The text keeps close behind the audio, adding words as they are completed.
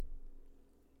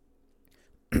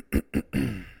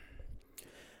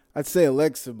I'd say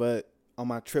Alexa, but on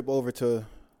my trip over to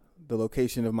the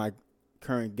location of my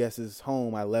current guest's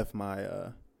home, I left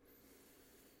my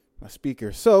my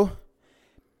speaker. So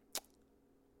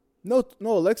no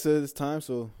Alexa this time,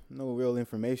 so no real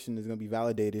information is gonna be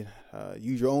validated.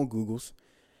 Use your own Googles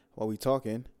while we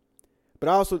talking. But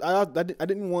I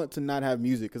didn't want to not have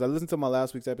music because I listened to my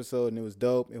last week's episode and it was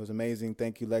dope. It was amazing.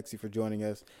 Thank you, Lexi, for joining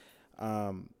us.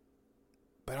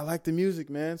 But I like the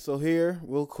music, man. So here,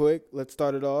 real quick, let's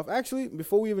start it off. Actually,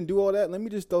 before we even do all that, let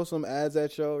me just throw some ads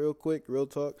at y'all real quick, real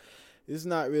talk. It's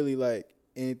not really like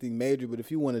anything major, but if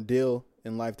you want a deal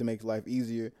in life to make life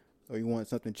easier or you want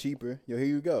something cheaper, here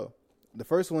you go. The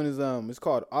first one is it's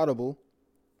called Audible.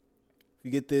 If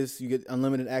you get this, you get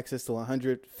unlimited access to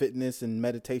 100 fitness and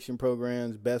meditation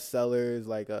programs, bestsellers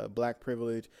like Black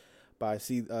Privilege by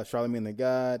Charlamagne Tha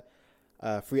God,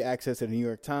 free access to the New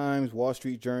York Times, Wall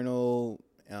Street Journal,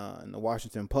 and the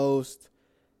Washington Post.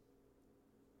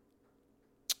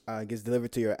 It gets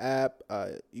delivered to your app.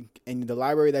 And the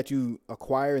library that you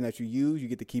acquire and that you use, you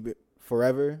get to keep it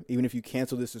forever, even if you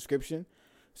cancel this subscription.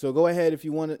 So go ahead if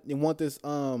you want this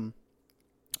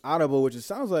Audible, which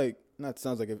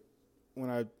when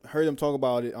I heard them talk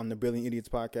about it on the Brilliant Idiots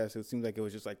podcast, it seemed like it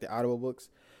was just like the Audible books.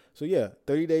 So yeah,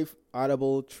 30-day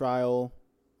Audible trial.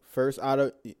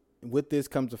 With this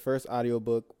comes the first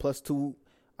audiobook plus 2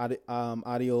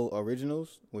 audio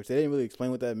originals, which they didn't really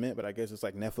explain what that meant, but I guess it's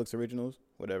like Netflix originals,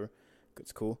 whatever.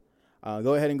 It's cool.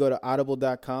 Go ahead and go to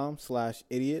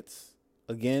audible.com/idiots.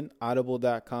 Again,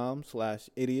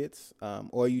 audible.com/idiots.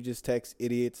 Or you just text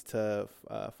idiots to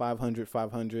 500.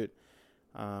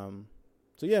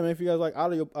 So yeah, man, if you guys like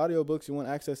audio books, you want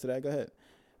access to that, go ahead.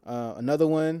 Another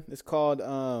one is called, I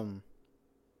don't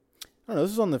know,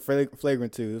 this is on the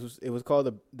Flagrant too. It was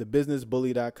called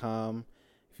thebusinessbully.com.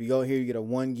 If you go here, you get a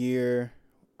 1-year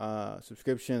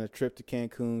subscription, a trip to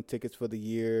Cancun, tickets for the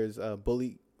years,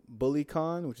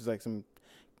 BullyCon, which is like some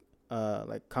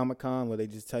like Comic-Con where they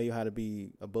just tell you how to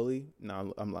be a bully.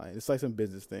 No, I'm lying. It's like some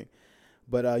business thing.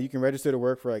 But you can register to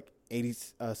work for like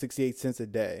 68 cents a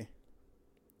day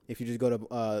if you just go to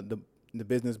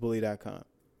thebusinessbully.com.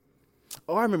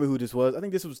 Oh, I remember who this was. I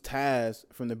think this was Taz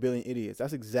from the Brilliant Idiots.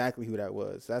 That's exactly who that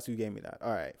was. That's who gave me that.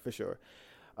 All right, for sure.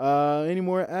 Any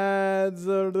more ads?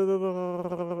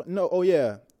 No. Oh,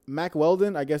 yeah. Mack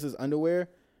Weldon, I guess, is underwear.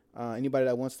 Anybody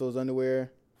that wants those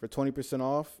underwear for 20%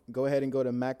 off, go ahead and go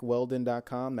to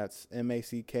mackweldon.com. That's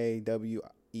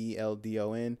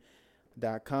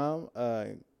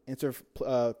MackWeldon.com. Enter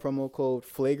promo code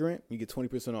Flagrant. You get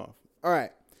 20% off. All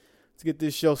right. Let's get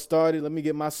this show started. Let me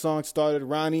get my song started.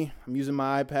 Ronnie, I'm using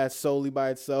my iPad solely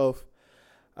by itself.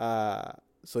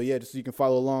 So yeah, just so you can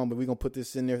follow along, but we're going to put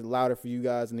this in there louder for you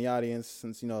guys in the audience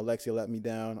since, Alexia let me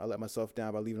down. I let myself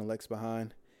down by leaving Alex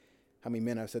behind. How many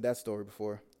men I've said that story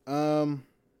before.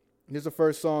 Here's the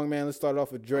first song, man. Let's start it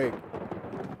off with Drake.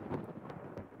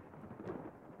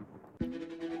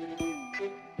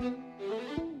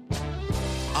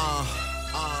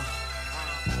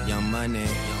 Young Money.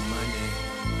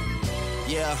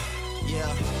 Yeah.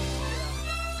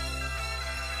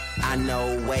 I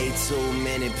know way too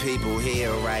many people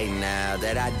here right now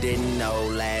that I didn't know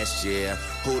last year.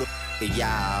 Who the f*** are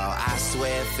y'all? I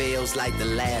swear it feels like the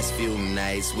last few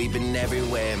nights. We've been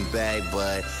everywhere and back,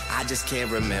 but I just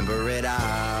can't remember it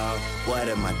all. What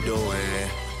am I doing?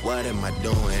 What am I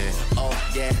doing? Oh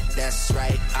yeah, that's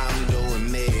right, I'm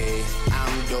doing me.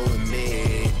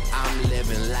 I'm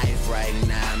living life right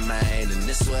now, man. And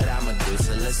this what I'ma do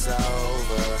till it's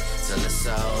over.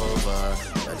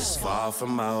 But it's far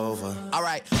from over.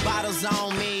 Alright, bottles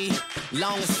on me,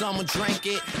 long as someone drink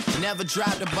it. Never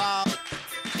drop the ball.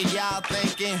 Y'all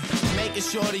thinking, making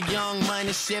sure the Young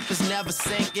Money ship is never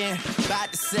sinking.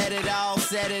 About to set it off,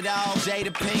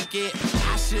 Jada Pinkett.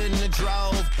 I shouldn't have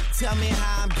drove, tell me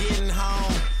how I'm getting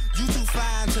home. You too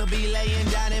fine to be laying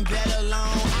down in bed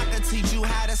alone. I can teach you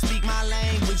how to speak my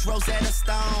language, Rosetta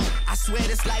Stone. I swear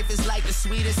this life is like the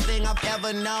sweetest thing I've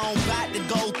ever known. About to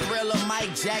go Thriller,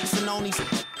 Mike Jackson on these.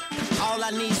 All I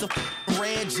need's a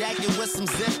red jacket with some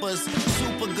zippers.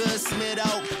 Super good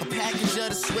Smith-O, a package of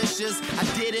the Swishers. I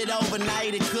did it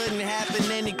overnight, it couldn't happen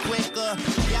any quicker.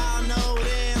 Y'all know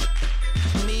them,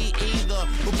 me either.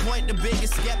 But point the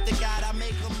biggest skeptic out, I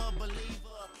make them a believer.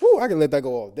 Woo, I can let that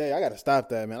go all day. I got to stop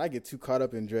that, man. I get too caught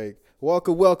up in Drake.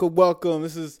 Welcome.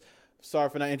 Sorry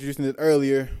for not introducing it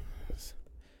earlier.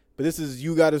 But this is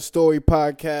You Got a Story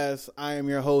podcast. I am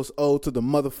your host, O to the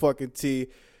motherfucking T.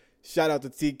 Shout out to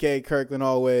TK Kirkland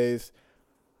always.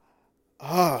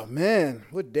 Oh, man.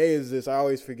 What day is this? I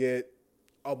always forget.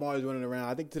 I'm always running around.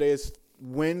 I think today is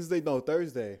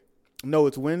Thursday. No,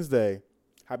 it's Wednesday.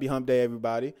 Happy Hump Day,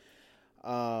 everybody.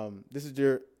 This is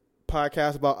your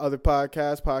podcast about other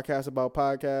podcasts, podcast about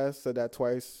podcasts. Said that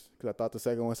twice because I thought the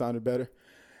second one sounded better.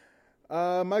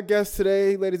 My guest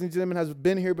today, ladies and gentlemen, has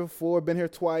been here before, been here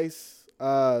twice.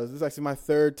 This is actually my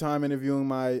third time interviewing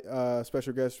my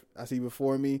special guest I see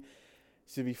before me.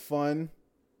 Should be fun.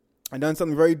 I've done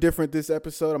something very different this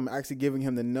episode. I'm actually giving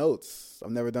him the notes.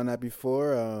 I've never done that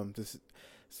before. Just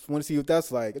want to see what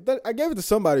that's like. I gave it to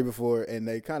somebody before, and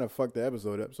they kind of fucked the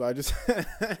episode up. So I just,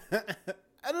 I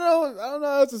don't know how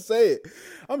else to say it.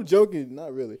 I'm joking,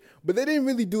 not really. But they didn't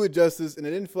really do it justice, and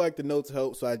it didn't feel like the notes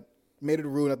helped. So I made it a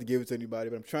rule not to give it to anybody.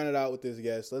 But I'm trying it out with this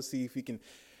guest. Let's see if he can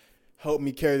help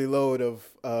me carry the load of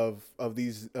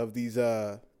these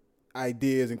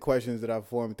ideas and questions that I've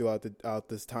formed throughout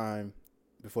this time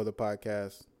before the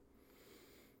podcast.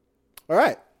 All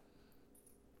right.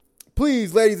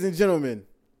 Please, ladies and gentlemen,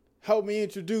 help me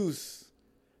introduce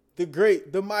the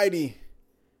great, the mighty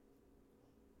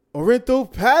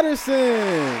Orinthal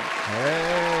Patterson.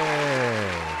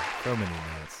 Hey, so many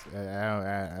notes.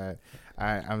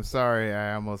 I'm sorry.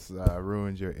 I almost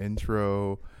ruined your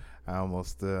intro. I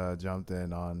almost jumped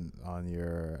in on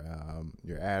your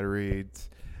ad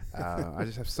reads. I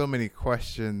just have so many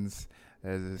questions.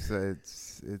 It's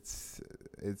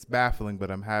baffling,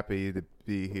 but I'm happy to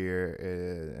be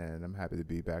here, and I'm happy to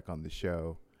be back on the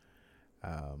show.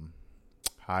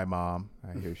 Hi, Mom.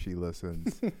 I hear she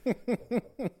listens.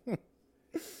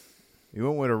 You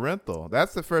went with Orinthal.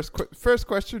 That's the first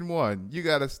question one. You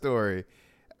got a story.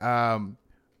 This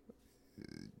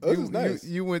is nice.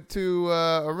 You went to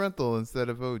Orinthal instead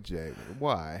of OJ.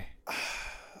 Why?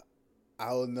 I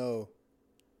don't know.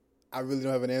 I really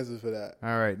don't have an answer for that.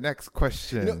 All right, next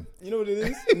question. You know what it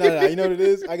is? No, you know what it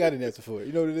is? I got an answer for it.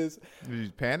 You know what it is? Did you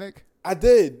panic? I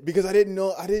did, because I didn't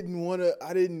know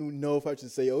if I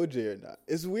should say OJ or not.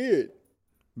 It's weird.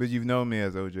 But you've known me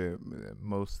as OJ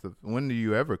when do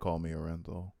you ever call me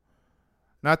Orinthal?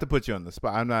 Not to put you on the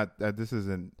spot. I'm not, this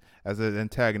isn't as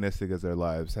antagonistic as our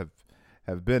lives have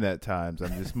been at times.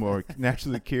 I'm just more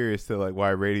naturally curious to like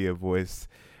why radio voice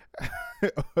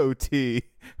OT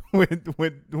with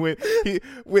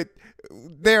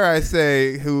dare I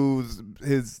say, whose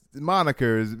his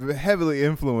moniker is heavily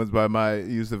influenced by my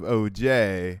use of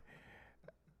OJ,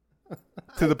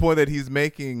 to the point that he's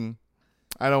making,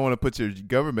 I don't want to put your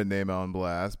government name on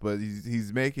blast, but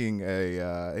he's making an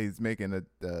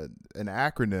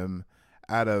acronym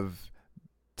out of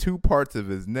two parts of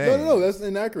his name. No, that's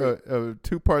inaccurate.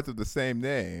 Two parts of the same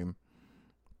name.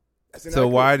 So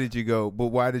why did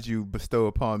you bestow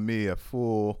upon me a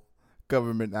full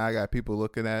government? I got people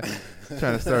looking at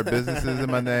trying to start businesses in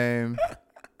my name.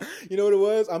 You know what it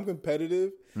was? I'm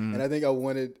competitive, and I think I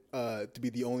wanted to be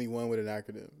the only one with an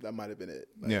acronym. That might have been it.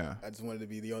 Like, yeah. I just wanted to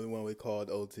be the only one we called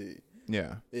OT.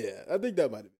 Yeah. Yeah, I think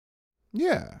that might have been.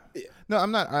 Yeah. No,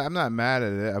 I'm not mad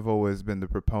at it. I've always been the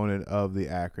proponent of the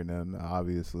acronym.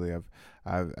 Obviously,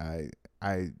 I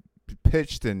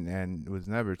pitched and was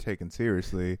never taken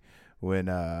seriously when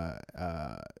I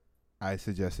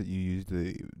suggested you use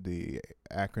the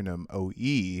acronym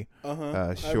OE,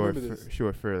 short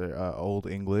for Old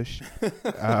English.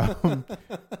 So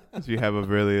you have a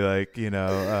really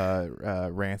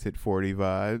rancid 40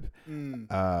 vibe,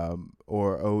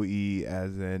 or OE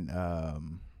as in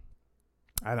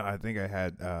I think I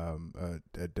had a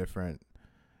different.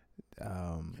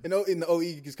 In the OE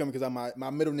is coming because my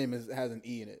middle name has an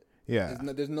E in it. Yeah,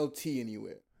 there's no T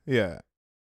anywhere. Yeah.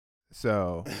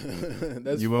 So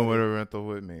you went with Orinthal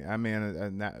with me. I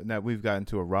mean, now we've gotten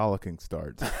to a rollicking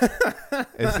start.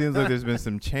 It seems like there's been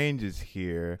some changes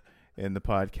here in the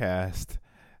podcast.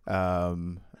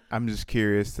 I'm just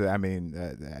curious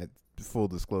full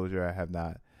disclosure, I have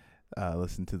not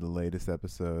listened to the latest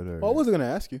episode. Or I wasn't going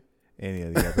to ask you any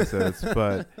of the episodes,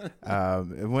 but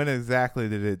when exactly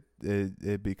did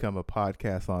it become a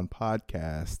podcast on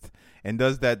podcast? And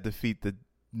does that defeat the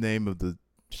name of the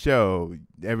show?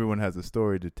 Everyone has a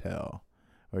story to tell,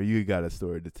 or you got a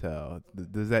story to tell.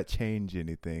 Does that change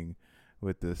anything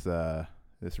with this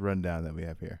rundown that we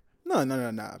have here? No,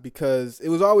 because it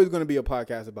was always going to be a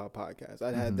podcast about podcasts.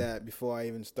 I had that before I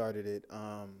even started it,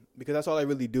 because that's all I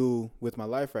really do with my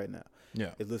life right now.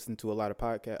 Yeah, is listen to a lot of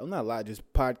podcasts. Well, not a lot, just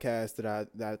podcasts that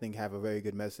I think have a very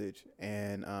good message,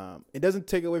 and it doesn't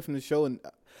take away from the show, and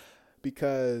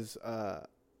because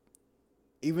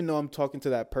even though I'm talking to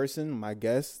that person, my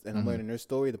guest, and I'm learning their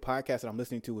story, the podcast that I'm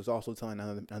listening to is also telling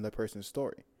another person's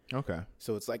story. Okay.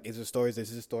 So it's like, it's a story,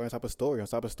 this is a story on top of story on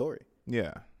top of story.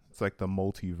 Yeah. It's like the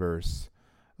multiverse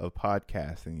of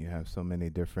podcasting. You have so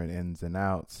many different ins and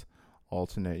outs,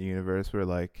 alternate universe where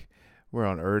like we're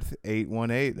on Earth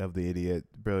 818 of the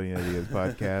Brilliant Idiots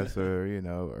podcast,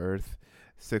 or Earth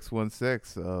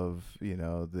 616 of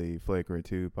the Flagrant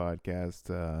 2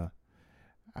 podcast.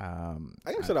 I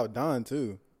gotta shout out Don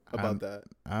too about that.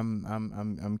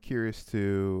 I'm curious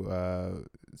to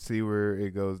see where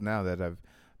it goes now that I've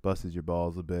busted your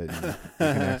balls a bit. And you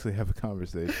can actually have a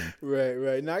conversation.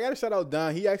 Right. Now I gotta shout out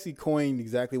Don. He actually coined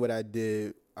exactly what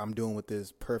I'm doing with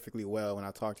this perfectly well when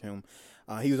I talked to him.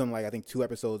 He was on I think 2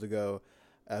 episodes ago.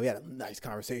 We had a nice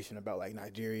conversation about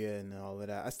Nigeria and all of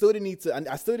that. I still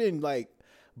didn't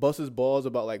bust his balls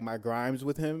about my grimes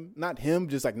with him. Not him,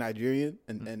 just Nigerian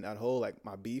and that whole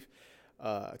my beef.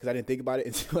 Because I didn't think about it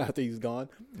until after he's gone.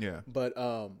 Yeah. But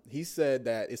he said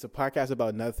that it's a podcast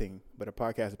about nothing, but a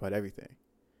podcast about everything.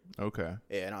 Okay.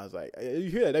 Yeah, and I was like, you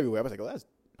hear that everywhere. I was like,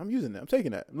 I'm using that. I'm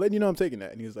taking that. I'm letting you know I'm taking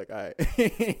that. And he was like, all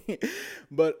right.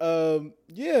 But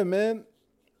yeah, man.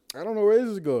 I don't know where this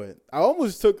is going. I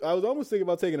was almost thinking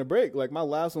about taking a break. My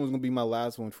last one was gonna be my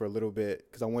last one for a little bit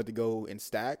because I wanted to go and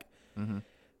stack,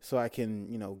 so I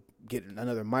can get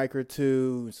another mic or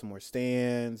two, some more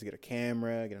stands, get a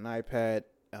camera, get an iPad.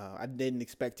 I didn't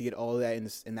expect to get all of that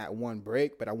in that one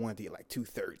break, but I wanted to get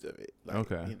 2/3 of it.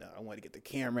 Okay. I wanted to get the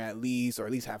camera at least, or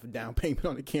at least have a down payment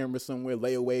on the camera somewhere,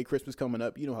 layaway. Christmas coming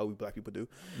up, you know how we black people do.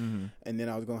 And then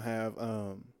I was gonna have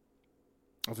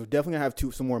I was definitely gonna have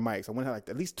some more mics. I want to have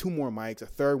at least 2 more mics, a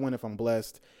third one if I'm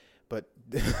blessed, but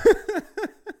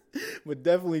but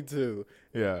definitely 2.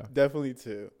 Yeah, definitely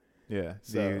 2. Yeah.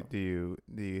 So, do you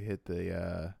hit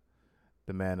the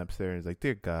man upstairs? He's like,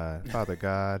 dear God, Father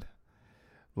God,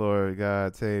 Lord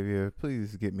God, Savior,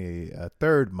 please get me a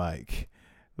 3rd mic.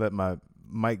 Let my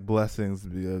mic blessings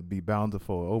be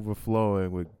bountiful,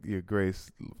 overflowing with your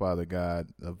grace, Father God,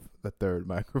 of the 3rd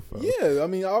microphone. Yeah, I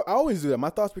mean, I always do that. My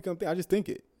thoughts become things. I just think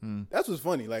it. That's what's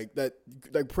funny.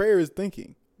 Prayer is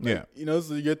thinking. Yeah.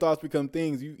 So your thoughts become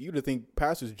things. You'd think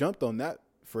pastors jumped on that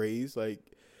phrase,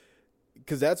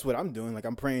 because that's what I'm doing.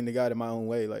 I'm praying to God in my own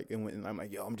way. And I'm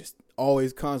like, yo, I'm just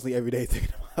always constantly every day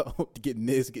thinking about getting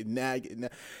this, getting that, getting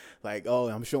that.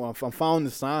 I'm following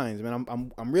the signs,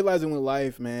 man. I'm realizing with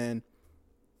life, man,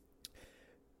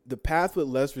 the path with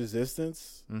less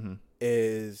resistance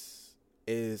is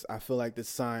I feel like the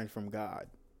sign from God,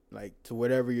 to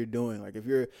whatever you're doing.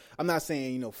 I'm not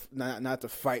saying, not to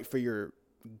fight for your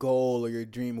goal or your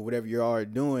dream or whatever you are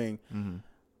doing.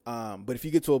 But if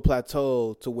you get to a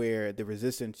plateau to where the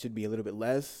resistance should be a little bit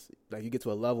less, you get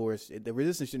to a level where the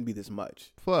resistance shouldn't be this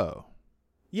much. Flow.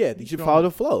 Yeah, you should follow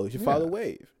the flow. You should follow the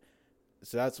wave.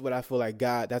 So that's what I feel like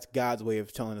that's God's way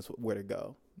of telling us where to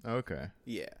go. Okay.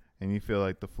 Yeah. And you feel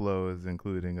like the flow is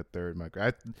including a 3rd mic.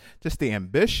 Just the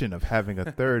ambition of having a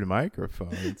 3rd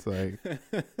microphone. It's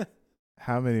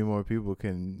how many more people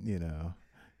can,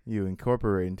 you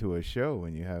incorporate into a show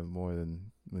when you have more than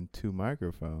 2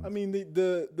 microphones? I mean,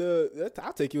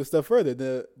 I'll take you a step further.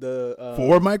 The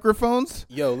 4 microphones?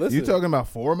 Yo, listen. You talking about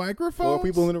 4 microphones? 4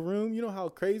 people in the room? You know how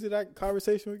crazy that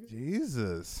conversation would get?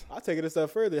 Jesus. I'll take it a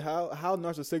step further. How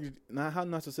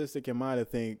narcissistic am I to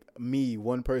think me,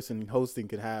 one person hosting,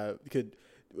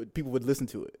 people would listen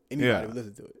to it. Anybody would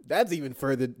listen to it. That's even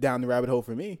further down the rabbit hole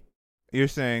for me. You're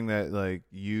saying that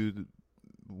you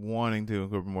wanting to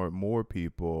incorporate more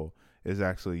people is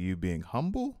actually you being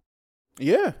humble?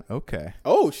 Yeah. Okay.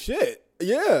 Oh shit.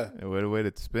 Yeah. What a way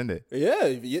to spend it.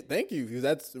 Yeah. Thank you. Because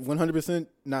that's 100%,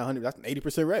 not 100. That's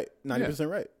 80% right. 90%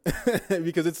 right.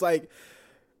 Because it's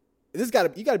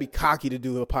you gotta be cocky to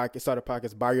do start a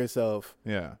podcast by yourself.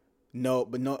 Yeah. No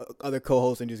other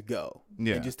co-hosts and just go.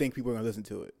 Yeah. And just think people are gonna listen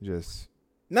to it. Just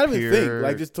not even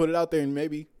think. Just put it out there and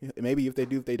maybe if they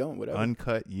do, if they don't, whatever.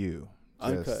 Uncut you.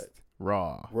 Uncut. Just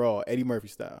raw. Eddie Murphy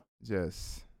style.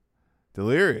 Just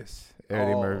delirious.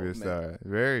 Eddie Murphy style.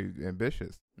 Very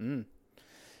ambitious.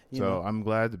 So I'm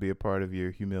glad to be a part of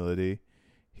your humility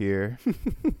here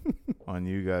on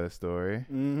You Got a Story.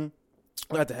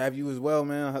 Glad to have you as well,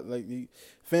 man.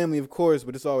 Family, of course,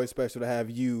 but it's always special to have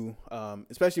you,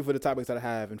 especially for the topics that I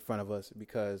have in front of us,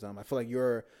 because I feel like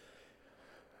you're.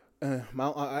 I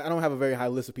don't have a very high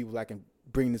list of people that I can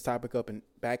bring this topic up and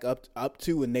back up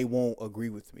to, and they won't agree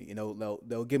with me.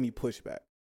 They'll give me pushback.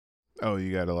 Oh,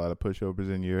 you got a lot of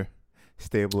pushovers in your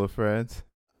stable of friends?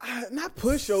 Not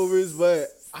pushovers, but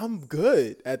I'm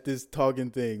good at this talking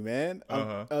thing, man.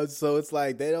 So it's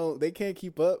they can't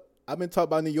keep up. I've been taught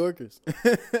by New Yorkers.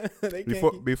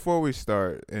 Before we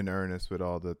start in earnest with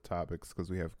all the topics, because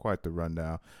we have quite the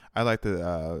rundown, I like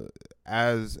to,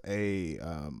 as a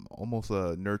almost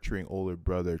a nurturing older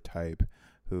brother type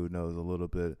who knows a little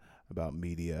bit about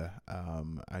media,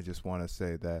 I just want to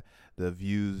say that the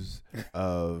views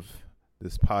of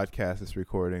this podcast, this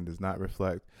recording, does not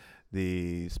reflect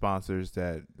the sponsors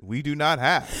that we do not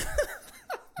have.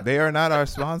 They are not our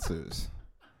sponsors.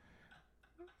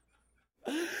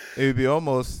 It would be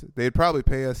they'd probably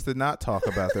pay us to not talk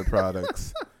about their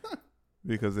products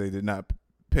because they did not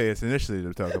pay us initially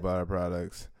to talk about our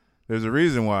products. There's a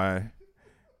reason why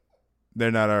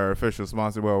they're not our official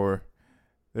sponsor. Well,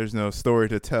 there's no story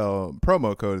to tell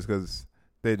promo codes because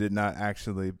they did not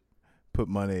actually put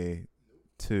money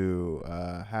to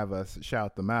have us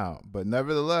shout them out. But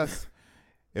nevertheless,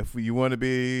 if you want to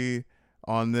be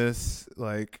on this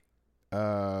like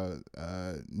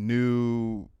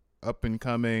new up and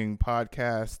coming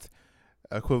podcast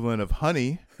equivalent of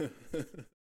Honey,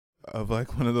 of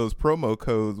like one of those promo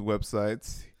codes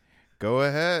websites, go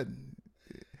ahead.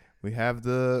 We have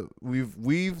we're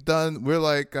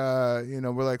like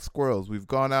squirrels. We've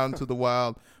gone out into the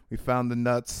wild. We found the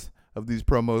nuts of these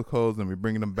promo codes and we're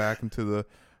bringing them back into the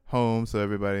home so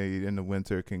everybody in the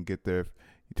winter can get their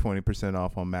 20%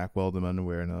 off on Mack Weldon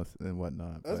underwear and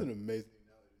whatnot. That's an amazing.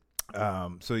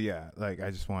 So yeah, like I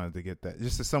just wanted to get that.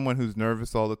 Just as someone who's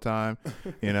nervous all the time,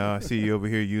 I see you over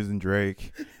here using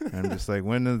Drake. And I'm just like,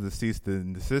 when is the cease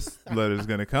and desist letter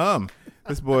gonna come?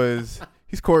 This boy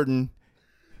he's courting.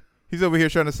 He's over here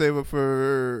trying to save up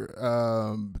for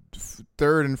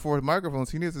third and fourth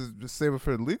microphones. He needs to just save up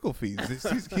for the legal fees.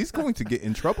 He's going to get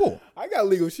in trouble. I got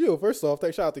Legal Shield. First off,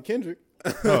 shout out to Kendrick.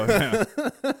 Oh yeah.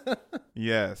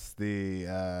 Yes, the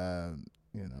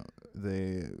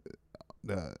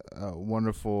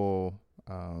wonderful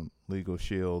Legal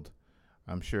Shield,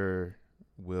 I'm sure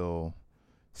will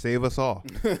save us all.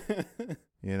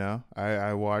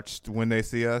 I watched When They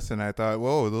See Us and I thought,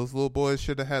 whoa, those little boys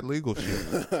should have had Legal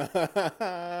Shield.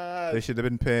 They should have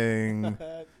been paying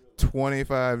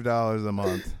 $25 a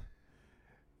month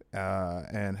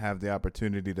and have the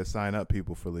opportunity to sign up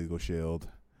people for Legal Shield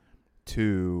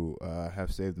to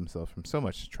have saved themselves from so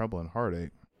much trouble and heartache.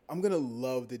 I'm going to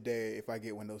love the day if I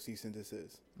get one of those cease and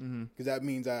desists. Because that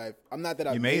means I'm not that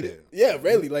I made it. Yeah,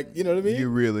 really. Like, you know what I mean? You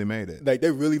really made it. Like,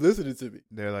 they're really listening to me.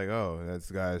 They're like, oh, that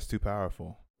guy is too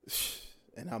powerful.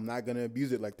 And I'm not going to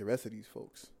abuse it like the rest of these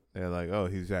folks. They're like, oh,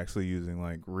 he's actually using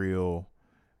like real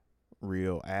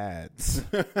ads.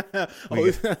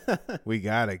 we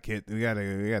gotta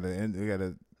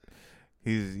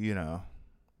he's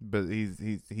but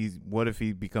he's what if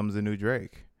he becomes a new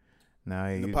Drake? Now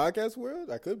in the podcast world,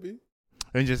 I could be.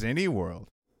 In just any world.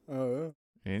 Oh,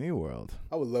 yeah. Any world.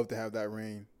 I would love to have that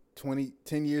reign.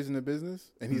 10 years in the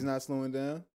business and he's not slowing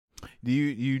down. Do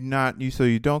you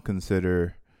don't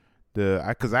consider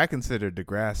because I consider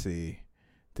Degrassi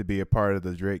to be a part of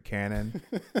the Drake canon.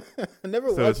 I never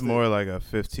watched so it's it. more like a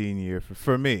 15-year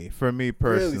for me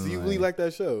personally. Really? So you really like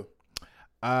that show?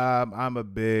 I'm a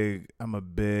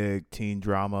big teen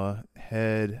drama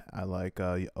head. I like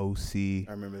OC. I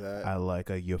remember that. I like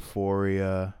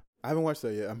Euphoria. I haven't watched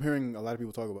that yet. I'm hearing a lot of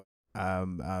people talk about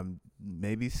it.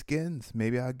 Maybe Skins.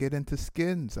 Maybe I'll get into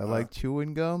Skins. I like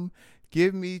chewing gum.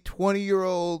 Give me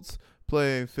 20-year-olds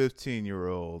playing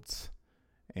 15-year-olds,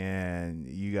 and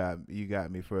you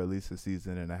got me for at least a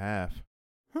season and a half.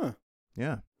 Huh?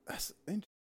 Yeah. That's interesting.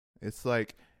 It's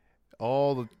like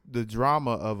all the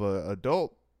drama of a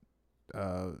adult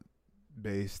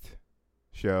based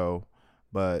show,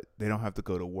 but they don't have to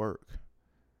go to work,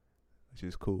 which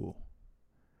is cool.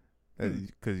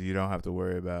 Because you don't have to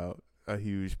worry about a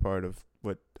huge part of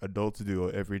what adults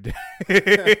do every day.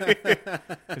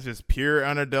 It's just pure,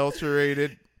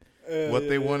 unadulterated what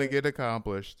they want to get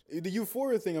accomplished. The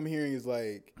Euphoria thing I'm hearing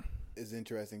is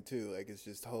interesting too. Like it's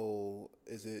just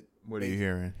What are you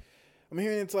hearing? I'm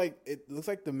hearing it looks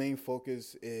like the main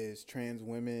focus is trans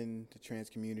women, the trans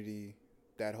community,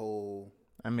 that whole.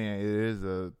 I mean, it is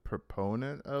a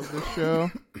proponent of the show.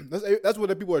 That's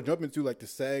what people are jumping to, like the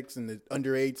sex and the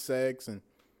underage sex, and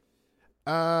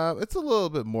it's a little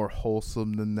bit more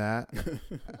wholesome than that.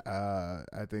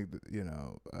 I think that,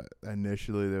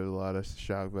 initially there was a lot of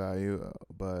shock value,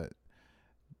 but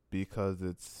because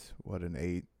it's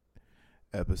an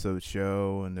 8-episode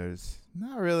show and there's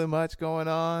not really much going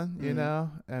on,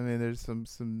 I mean, there's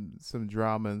some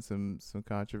drama and some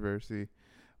controversy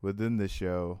within the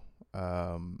show.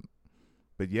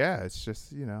 But yeah, it's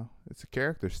just, it's a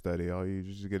character study. All you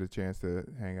just get a chance to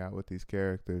hang out with these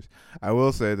characters. I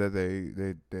will say that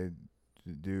they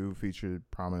do feature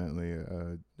prominently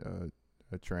a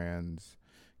trans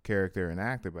character and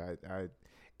actor, but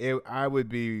it would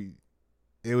be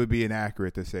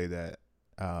inaccurate to say that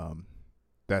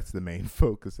that's the main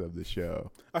focus of the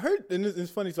show. I heard, and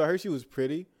it's funny. So I heard she was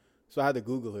pretty, so I had to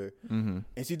Google her, and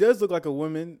she does look like a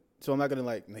woman. So I'm not gonna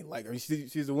like her.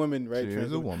 She's a woman, right? She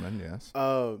is a woman, yes.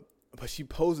 But she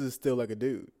poses still like a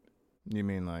dude. You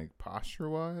mean like posture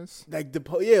wise? Like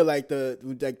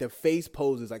the face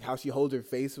poses, like how she holds her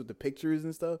face with the pictures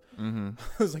and stuff. Mm-hmm.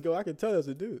 I was like, oh, I can tell that's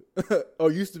a dude.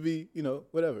 Or used to be,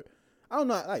 whatever. I don't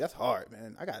know. Like, that's hard,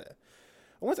 man. I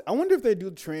wonder if they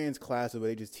do trans classes where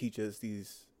they just teach us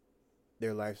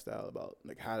their lifestyle about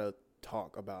like how to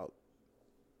talk about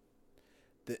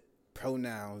the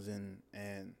pronouns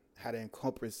and how to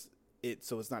encompass it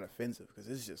so it's not offensive, because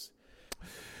it's just.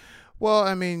 Well,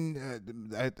 I mean,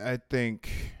 I think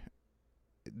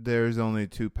there's only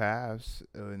two paths,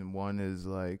 and one is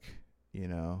like,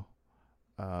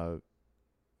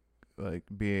 like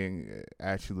being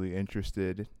actually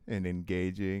interested and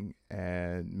engaging,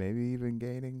 and maybe even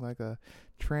gaining like a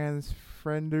trans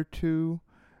friend or two.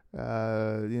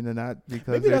 Not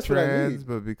because they're trans,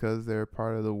 but because they're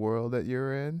part of the world that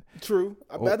you're in. True.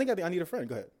 I think I need a friend.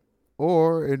 Go ahead.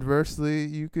 Or inversely,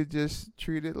 you could just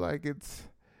treat it like it's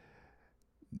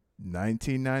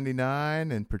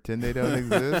 1999 and pretend they don't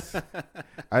exist.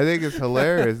 I think it's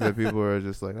hilarious that people are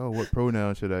just like, oh, what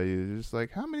pronoun should I use? It's just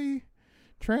like, how many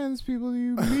trans people do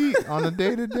you meet on a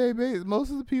day-to-day basis?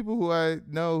 Most of the people who I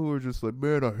know who are just like,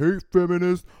 man, I hate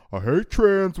feminists, I hate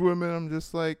trans women. I'm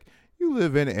just like, you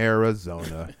live in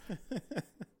Arizona.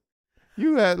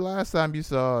 Last time you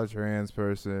saw a trans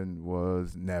person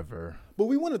was never. But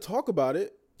we want to talk about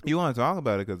it. You want to talk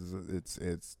about it because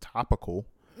it's topical.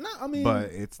 No, I mean,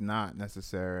 but it's not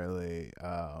necessarily.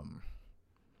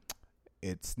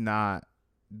 It's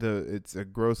a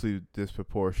grossly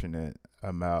disproportionate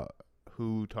amount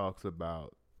who talks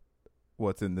about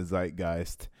what's in the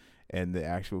zeitgeist and the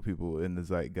actual people in the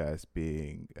zeitgeist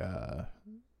being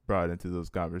brought into those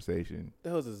conversations.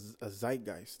 That was a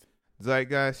zeitgeist.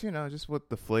 Zeitgeist, just what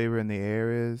the flavor in the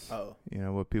air is. Oh,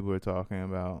 what people are talking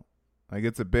about. Like,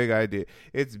 it's a big idea.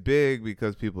 It's big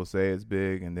because people say it's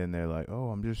big, and then they're like,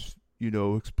 oh, I'm just,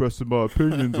 expressing my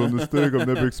opinions on this thing I've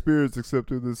never experienced except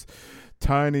through this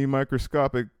tiny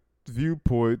microscopic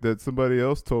viewpoint that somebody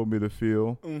else told me to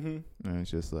feel. Mm-hmm. And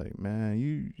it's just like,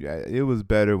 man, it was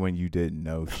better when you didn't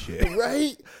know shit.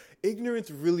 Right?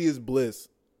 Ignorance really is bliss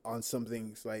on some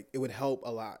things. Like, it would help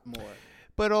a lot more.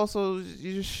 But also,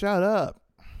 you just shut up.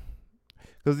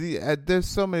 Because there's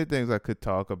so many things I could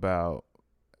talk about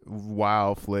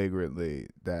wild flagrantly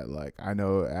that like I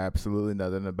know absolutely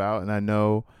nothing about, and I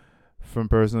know from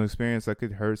personal experience I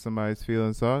could hurt somebody's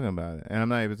feelings talking about it. And I'm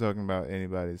not even talking about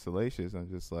anybody salacious.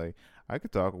 I'm just like, I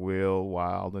could talk real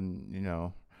wild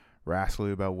and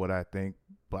rascally about what I think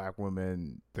black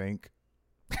women think.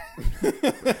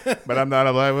 But I'm not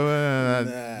a black woman.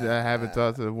 I haven't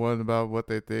talked to one about what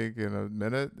they think in a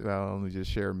minute. I'll only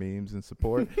just share memes and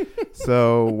support.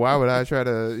 So why would I try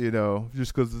to,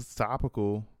 just because it's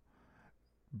topical,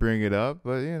 bring it up?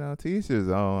 But, to each his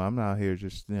own. I'm not here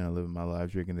just, living my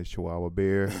life drinking this Chihuahua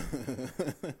beer.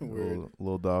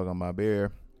 little dog on my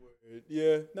beer.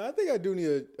 Yeah. No, I think I do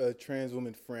need a trans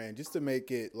woman friend just to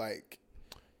make it like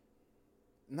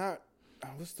not,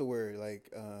 what's the word?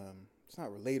 Like, it's not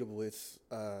relatable. It's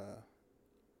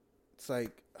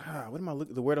like, what am I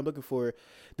looking? The word I'm looking for.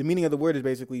 The meaning of the word is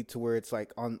basically to where it's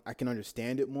like I can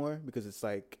understand it more because it's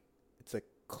a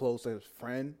close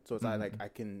friend. So it's not like I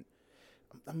can.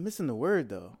 I'm missing the word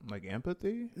though. Like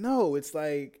empathy? No, it's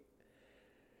like,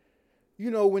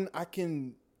 when I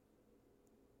can.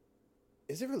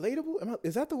 Is it relatable?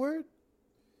 Is that the word?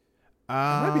 It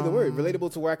might be the word.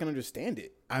 Relatable to where I can understand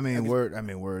it.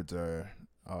 Words are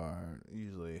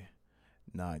usually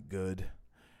not good.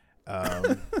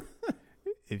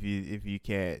 If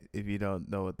you don't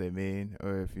know what they mean,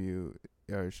 or if you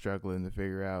are struggling to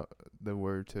figure out the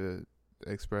word to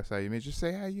express how you mean, just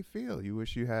say how you feel. You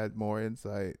wish you had more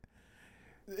insight.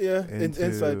 Yeah,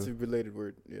 insight's a related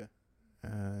word. Yeah.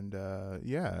 And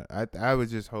I would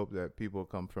just hope that people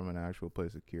come from an actual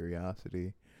place of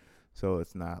curiosity, so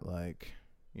it's not like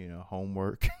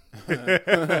homework.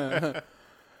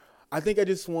 I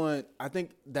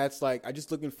think that's like, I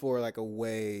just looking for like a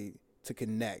way to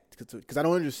connect because I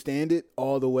don't understand it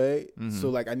all the way. Mm-hmm. So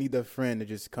like I need a friend to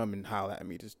just come and holler at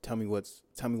me. Just tell me what's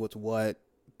what,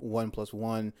 1 +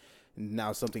 1, and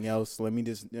now something else.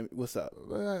 What's up?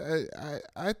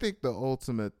 I think the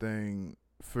ultimate thing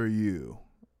for you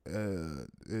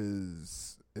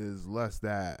is less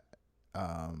that.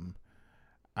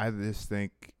 I just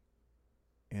think,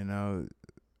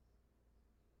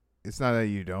 it's not that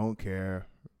you don't care,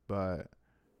 but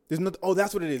there's no. Oh,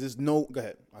 that's what it is. There's no. Go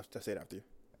ahead. I'll say it after you.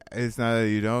 It's not that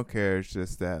you don't care. It's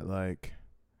just that, like,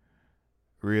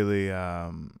 really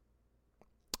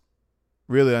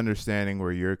understanding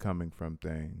where you're coming from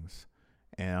things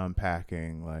and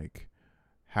unpacking like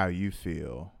how you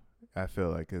feel. I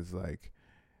feel like is like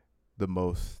the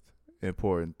most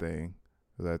important thing,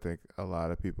 because I think a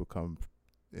lot of people come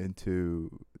into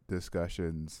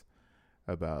discussions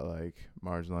about like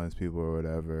marginalized people or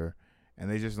whatever, and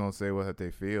they just don't say what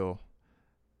they feel,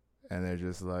 and they're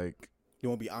just like, You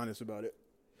won't be honest about it.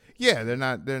 yeah, they're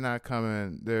not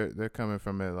coming. They're coming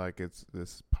from it like it's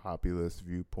this populist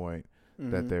viewpoint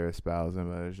that they're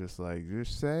espousing, but it's just like,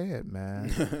 just say it,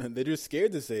 man. They're just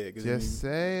scared to say it. Just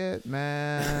say it,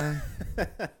 man.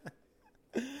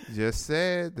 Just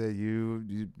say it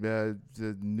that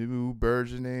the new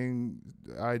burgeoning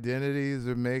identities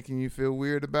are making you feel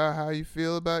weird about how you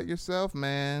feel about yourself,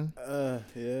 man.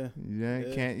 Yeah.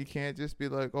 You can't just be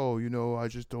like, oh, I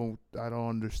don't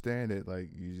understand it. Like,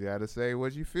 you gotta say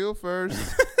what you feel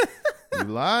first. You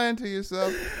lying to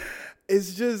yourself.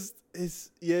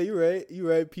 You're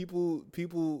right.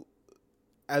 People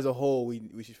as a whole,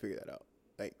 we should figure that out.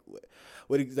 Like,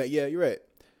 yeah, you're right.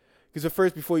 Because at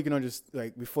first, before you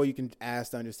can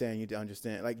ask to understand, you need to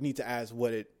understand. Like, you need to ask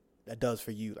what it does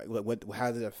for you. Like,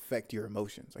 how does it affect your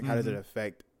emotions? Like, how does it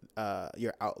affect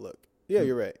your outlook? Yeah,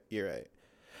 you're right. Yeah, I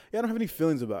don't have any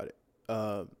feelings about it.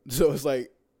 So it's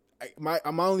like, my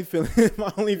only feeling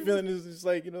is just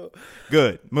like,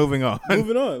 Good. Moving on.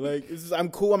 Like, I'm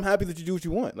cool. I'm happy that you do what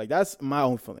you want. Like, that's my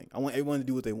own feeling. I want everyone to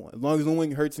do what they want. As long as no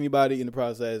one hurts anybody in the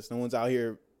process, no one's out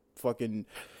here fucking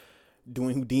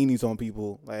doing Houdinis on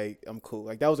people. Like, I'm cool.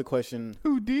 Like, that was a question.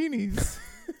 Houdinis.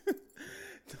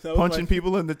 Punching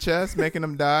people in the chest, making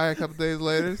them die a couple days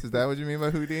later. Is that what you mean by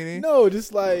Houdini? No,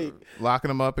 just like locking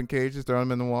them up in cages, throwing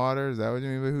them in the water. Is that what you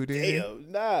mean by Houdini?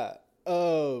 Damn, nah.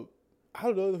 I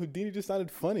don't know. Houdini just sounded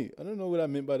funny. I don't know what I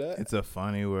meant by that. It's a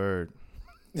funny word.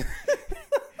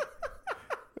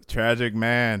 Tragic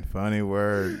man, funny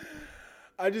word.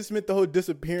 I just meant the whole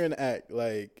disappearing act.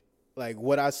 Like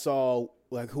what I saw,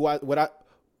 like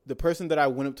the person that I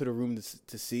went up to the room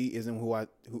to see isn't who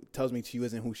tells me she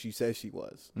isn't who she says she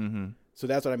was. Mm-hmm. So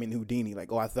that's what I mean, Houdini.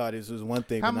 Like, I thought this was one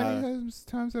thing. How many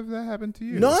times have that happened to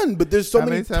you? None, but there's so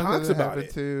many times talks about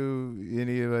it. To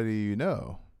anybody you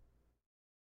know?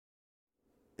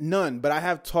 None, but I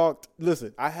have talked.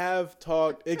 Listen, I have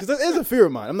talked because it's a fear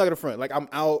of mine. I'm not gonna front. Like, I'm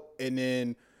out and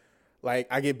then, like,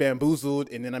 I get bamboozled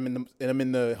and then I'm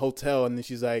in the hotel and then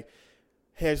she's like,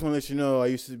 "Hey, I just want to let you know I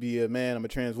used to be a man. I'm a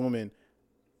trans woman."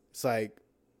 It's like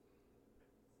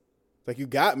you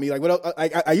got me. Like, what else?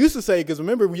 I used to say, because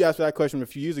remember we asked that question a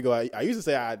few years ago. I used to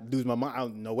say I'd lose my mind. I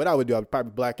don't know what I would do. I would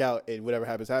probably black out and whatever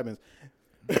happens.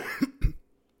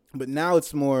 But now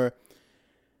it's more.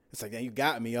 It's like, yeah, you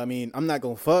got me. I mean, I'm not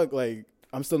gonna fuck. Like,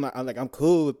 I'm still not. I'm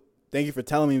cool. Thank you for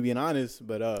telling me and being honest.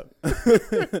 But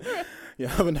yeah,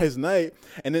 have a nice night.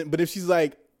 And then, but if she's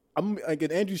like, I'm like,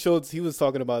 Andrew Schultz, he was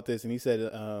talking about this, and he said,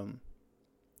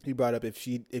 he brought up if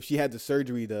she had the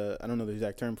surgery, I don't know the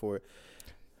exact term for it,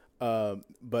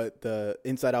 but the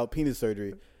inside out penis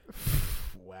surgery.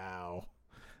 Wow.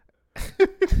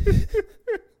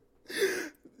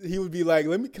 He would be like,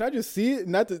 can I just see it?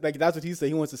 Not to, like, that's what he said.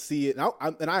 He wants to see it.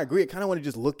 And I agree. I kind of want to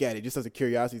just look at it just as a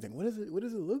curiosity thing. What does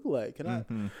it look like?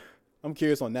 I'm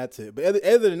curious on that tip. But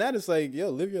other than that, it's like,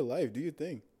 yo, live your life. Do your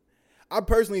thing. I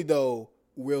personally, though,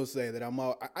 will say that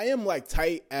I am like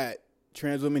tight at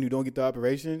trans women who don't get the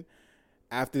operation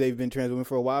after they've been trans women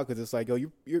for a while. Cause it's like, yo,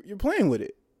 you're playing with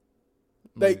it.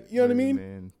 Like, you know what I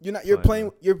mean?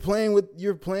 You're playing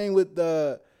with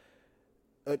the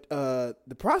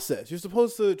process. You're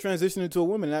supposed to transition into a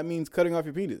woman. And that means cutting off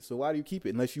your penis. So why do you keep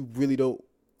it unless you really don't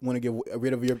want to get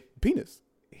rid of your penis?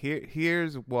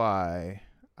 Here's why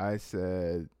I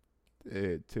said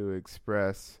it, to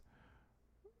express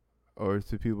or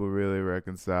to people really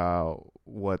reconcile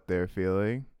what they're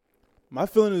feeling. My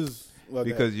feeling is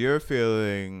because your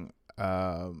feeling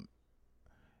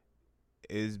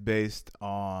is based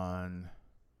on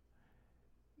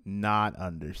not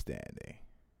understanding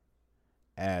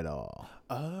at all.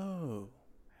 Oh.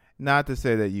 Not to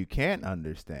say that you can't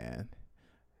understand,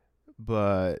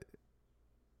 but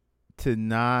to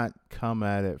not come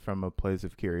at it from a place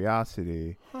of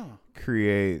curiosity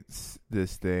creates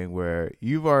this thing where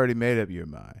you've already made up your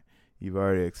mind. You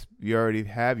already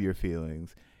have your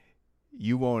feelings.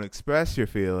 You won't express your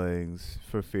feelings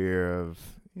for fear of,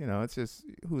 it's just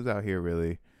who's out here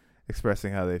really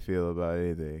expressing how they feel about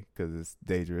anything, because it's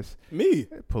dangerous. Me.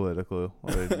 Political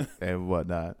and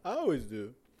whatnot. I always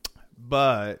do.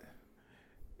 But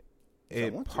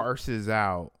it parses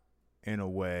out in a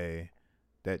way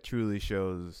that truly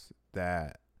shows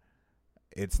that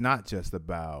it's not just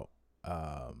about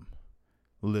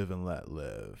live and let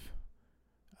live.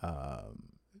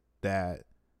 That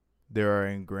there are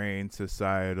ingrained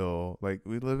societal, like,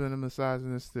 we live in a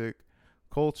misogynistic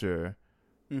culture,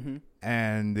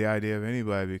 and the idea of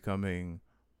anybody becoming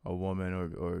a woman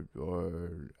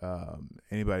or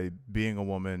anybody being a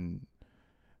woman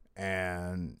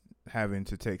and having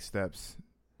to take steps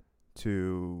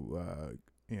to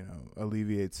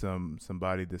alleviate some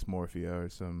body dysmorphia or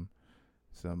some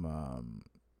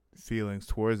feelings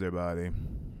towards their body.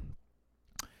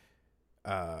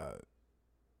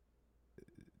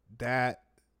 That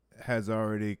has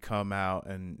already come out,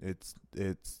 and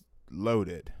it's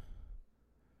loaded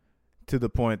to the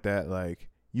point that like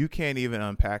you can't even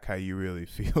unpack how you really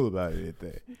feel about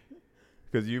it,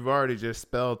 because you've already just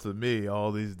spelled to me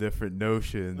all these different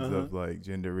notions of like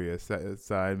gender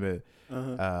reassignment,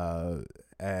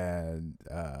 and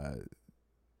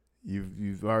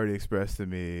you've already expressed to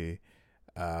me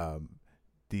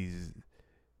these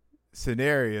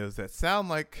scenarios that sound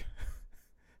like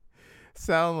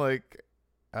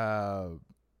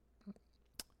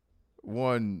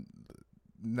one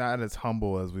not as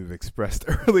humble as we've expressed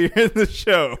earlier in the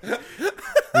show.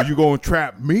 Are you gonna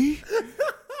trap me?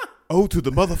 Oh, to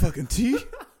the motherfucking T.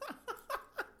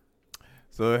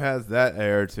 So it has that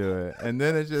air to it, and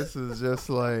then it just is just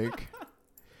like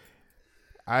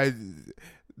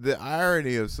the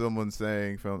irony of someone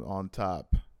saying from on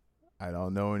top, I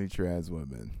don't know any trans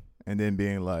women, and then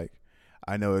being like,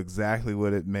 I know exactly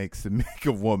what it makes to make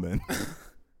a woman.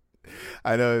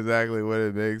 I know exactly what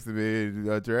it makes to be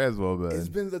a trans woman. It's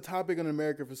been the topic in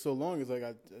America for so long. It's like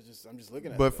I'm just looking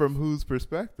at it. But from whose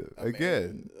perspective?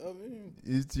 Kristen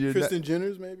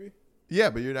Jenner's maybe. Yeah,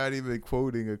 but you're not even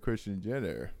quoting a Christian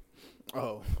Jenner.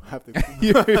 Oh, I have to.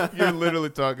 You're literally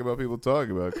talking about people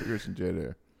talking about Christian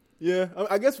Jenner. Yeah,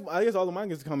 I guess all of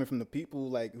mine is coming from the people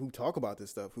like who talk about this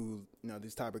stuff. Who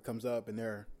this topic comes up and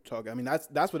they're talking. I mean,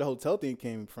 that's where the hotel thing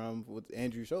came from with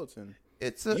Andrew Schultz, and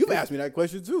you've asked me that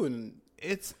question too, and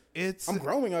it's I'm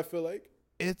growing. I feel like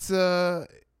it's an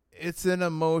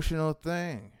emotional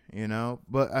thing,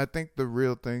 But I think the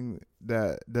real thing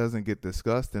that doesn't get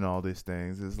discussed in all these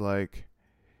things is like,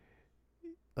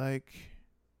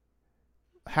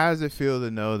 how does it feel to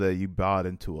know that you bought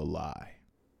into a lie?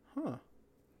 Huh.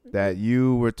 That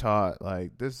you were taught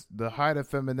like this, the height of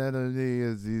femininity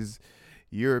is these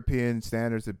European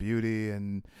standards of beauty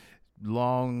and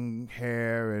long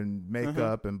hair and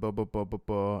makeup and blah, blah, blah, blah,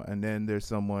 blah. And then there's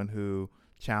someone who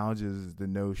challenges the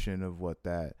notion of what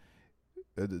that,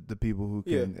 the people who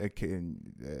can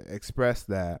express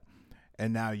that.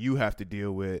 And now you have to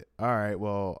deal with, all right,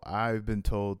 well, I've been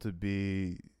told to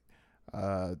be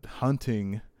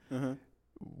hunting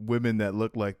women that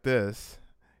look like this.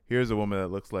 Here's a woman that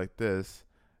looks like this.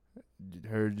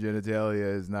 Her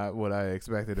genitalia is not what I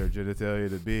expected her genitalia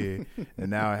to be. And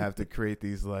now I have to create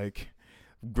these like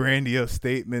grandiose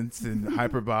statements and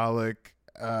hyperbolic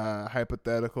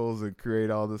hypotheticals and create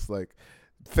all this like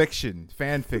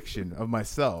fan fiction of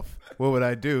myself. What would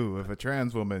I do if a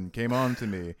trans woman came on to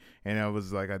me and I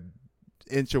was like an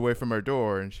inch away from her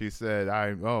door and she said,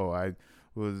 I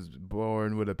was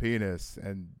born with a penis,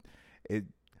 and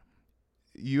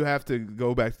you have to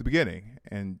go back to the beginning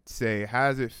and say, how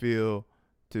does it feel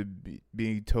to be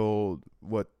being told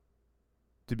what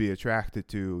to be attracted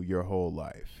to your whole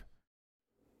life?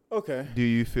 Okay. Do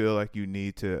you feel like you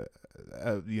need to,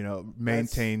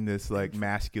 maintain this like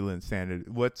masculine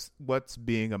standard? What's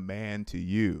being a man to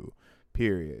you?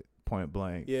 Period. Point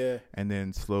blank. Yeah. And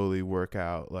then slowly work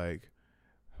out like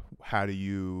how do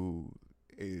you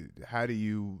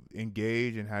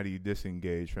engage and how do you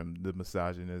disengage from the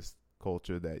misogynist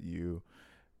culture that you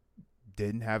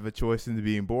didn't have a choice in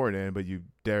being born in, but you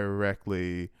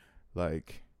directly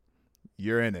like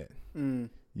you're in it.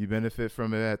 You benefit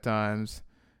from it at times,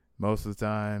 most of the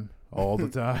time, all the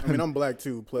time. I mean, I'm black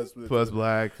too, plus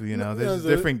black. There's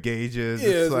different gauges.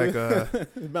 It's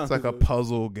like a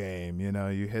puzzle game.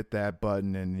 You hit that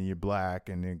button and you're black,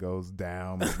 and it goes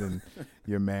down, but then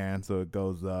you're man, so it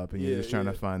goes up, and you're just trying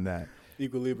to find that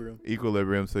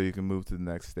equilibrium, so you can move to the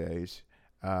next stage.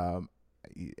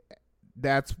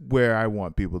 That's where I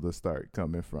want people to start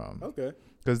coming from. Okay.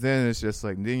 Because then it's just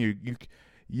like, then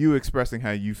you expressing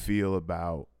how you feel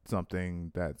about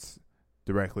something that's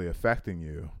directly affecting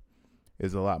you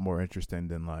is a lot more interesting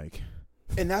than like.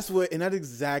 And that's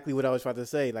exactly what I was trying to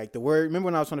say. Like the word, remember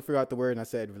when I was trying to figure out the word and I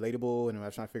said relatable and I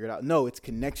was trying to figure it out? No, it's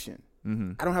connection.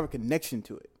 Mm-hmm. I don't have a connection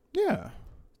to it. Yeah.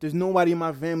 There's nobody in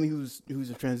my family who's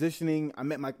transitioning. I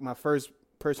met my first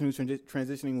person who's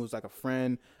transitioning was like a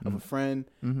friend of a friend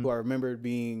who I remember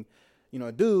being,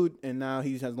 a dude, and now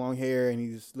he has long hair and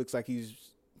he looks like he's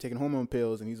taking hormone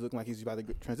pills and he's looking like he's about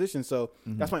to transition. So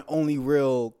that's my only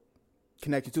real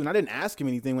connection to. And I didn't ask him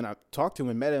anything when I talked to him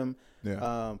and met him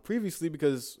previously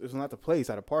because it was not the place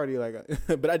at a party. Like,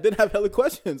 but I did have hella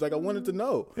questions. Like I wanted to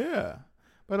know. Yeah,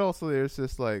 but also there's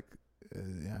just like I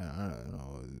don't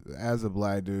know. As a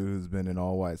black dude who's been in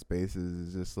all white spaces,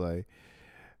 it's just like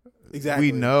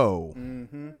Exactly. we know.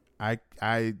 Mm-hmm.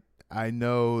 I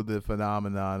know the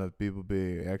phenomenon of people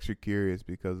being extra curious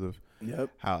because of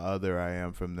how other I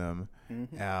am from them.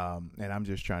 Mm-hmm. And I'm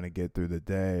just trying to get through the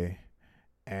day.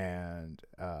 And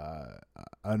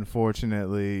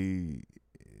unfortunately,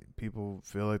 people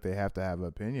feel like they have to have an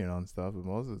opinion on stuff. But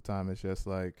most of the time, it's just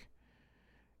like,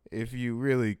 if you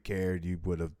really cared, you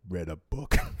would have read a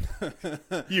book.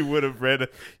 you would have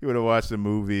watched a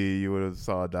movie. You would have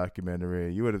saw a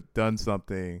documentary. You would have done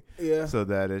something. Yeah. So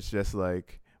that it's just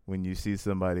like when you see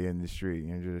somebody in the street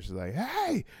and you're just like,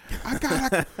 "Hey, I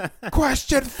got a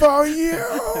question for you."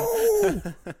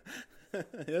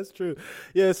 That's true.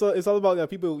 Yeah. So it's all about that.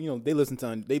 People, they listen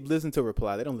to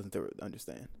reply. They don't listen to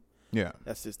understand. Yeah.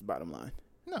 That's just the bottom line.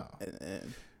 No.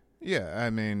 And yeah, I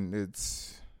mean,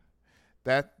 it's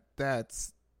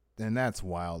that's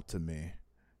wild to me,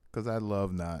 because I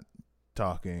love not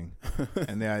talking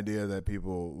and the idea that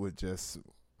people would just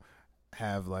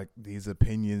have like these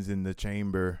opinions in the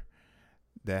chamber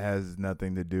that has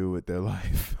nothing to do with their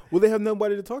life. Well, they have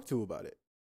nobody to talk to about it.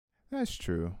 That's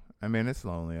true. I mean, it's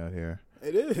lonely out here.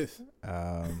 It is.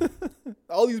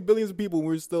 All these billions of people,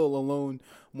 we're still alone,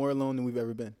 more alone than we've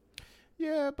ever been.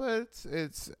 Yeah, but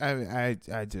it's. I mean,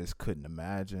 I just couldn't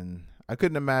imagine. I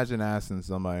couldn't imagine asking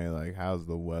somebody like, "How's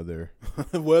the weather?"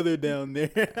 Weather down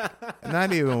there.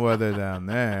 Not even weather down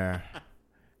there.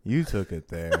 You took it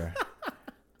there,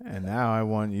 and now I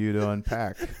want you to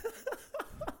unpack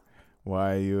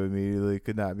why you immediately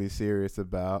could not be serious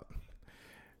about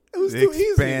the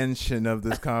expansion of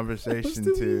this conversation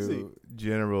to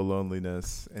general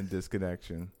loneliness and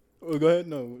disconnection. Well, go ahead.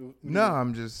 No,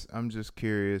 I'm just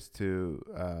curious to,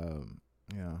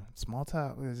 small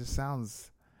talk. It just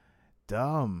sounds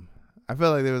dumb. I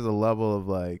felt like there was a level of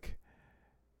like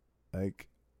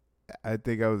I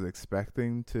think I was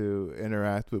expecting to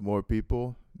interact with more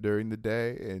people during the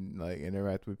day and like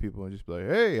interact with people and just be like,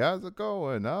 "Hey, how's it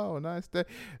going? Oh, nice day.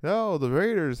 No, the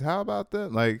Raiders. How about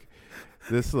them?" Like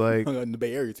this, like hung out in the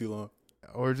Bay Area too long,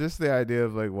 or just the idea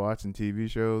of like watching TV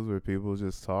shows where people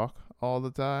just talk all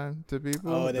the time to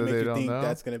people. Oh, that makes you think know.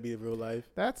 That's gonna be real life.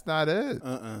 That's not it.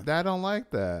 I don't like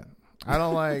that. I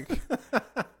don't like.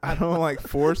 I don't like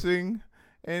forcing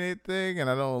anything, and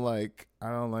I don't like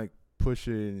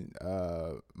pushing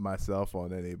myself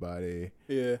on anybody.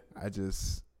 Yeah. I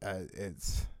just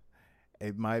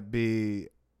it might be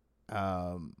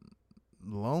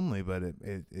lonely, but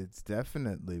it's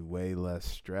definitely way less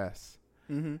stress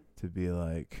to be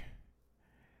like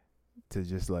to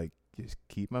just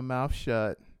keep my mouth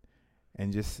shut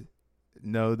and just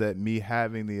know that me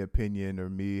having the opinion or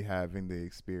me having the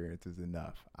experience is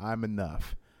enough. I'm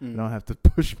enough. I don't have to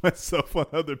push myself on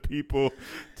other people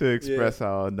to express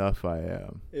how enough I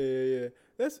am. Yeah.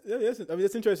 That's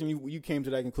interesting. You came to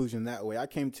that conclusion that way. I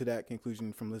came to that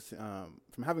conclusion from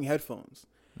having headphones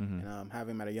and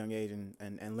having them at a young age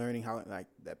and learning how like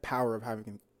that power of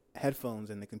having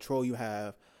headphones and the control you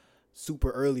have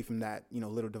super early from that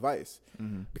little device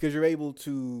because you're able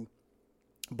to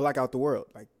black out the world.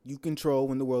 Like you control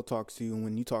when the world talks to you and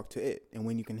when you talk to it and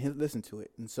when you can listen to it.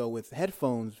 And so with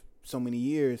headphones, so many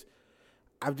years,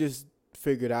 I've just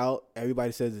figured out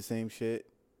everybody says the same shit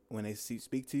when they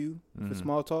speak to you for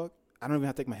small talk. I don't even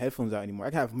have to take my headphones out anymore. I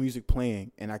can have music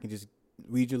playing and I can just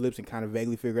read your lips and kind of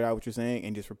vaguely figure out what you're saying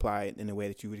and just reply it in a way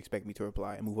that you would expect me to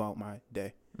reply and move on my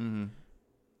day.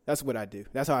 That's what I do.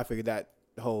 That's how I figured that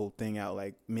whole thing out.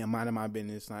 Like me, I'm minding my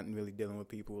business, not really dealing with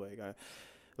people.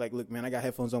 Like, look, man, I got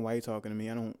headphones on. Why are you talking to me?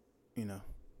 I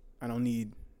don't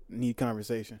need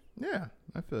conversation. Yeah,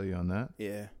 I feel you on that.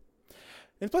 Yeah.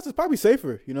 And plus, it's probably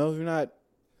safer, if you're not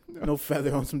no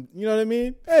feather on some, you know what I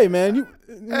mean? Hey, man,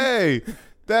 hey,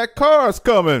 that car's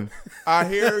coming. I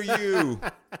hear you.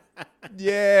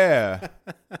 Yeah.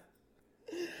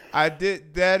 I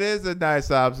did. That is a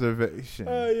nice observation.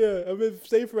 Yeah. I mean,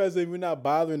 safer as in we're not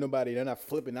bothering nobody. They're not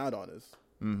flipping out on us.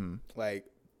 Like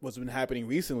what's been happening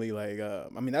recently. Like,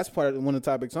 that's part of one of the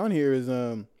topics on here is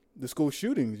the school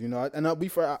shootings.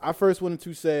 I first wanted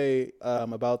to say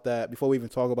about that before we even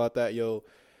talk about that.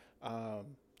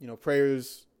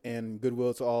 Prayers and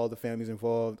goodwill to all the families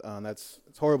involved. It's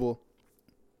horrible.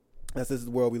 This is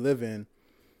the world we live in.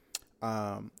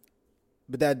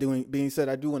 But that being said,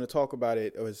 I do want to talk about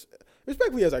it as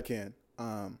respectfully as I can.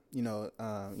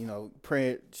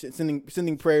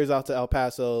 Sending prayers out to El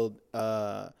Paso,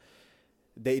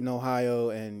 Dayton, Ohio,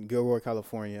 and Gilroy,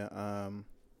 California.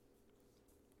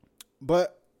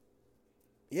 But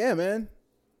yeah, man,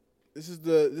 this is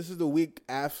the week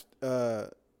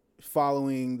after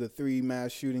following the 3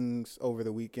 mass shootings over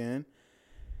the weekend,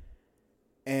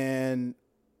 And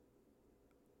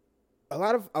a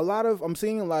lot of I'm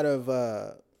seeing a lot of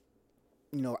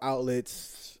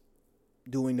outlets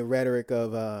doing the rhetoric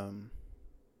of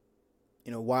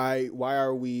why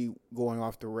are we going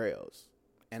off the rails?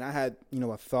 And I had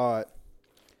a thought,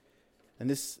 and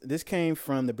this came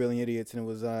from the Brilliant Idiots, and it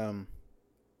was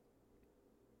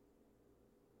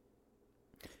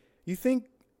you think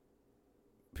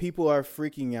people are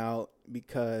freaking out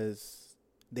because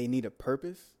they need a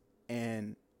purpose,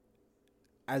 and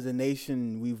as a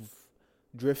nation we've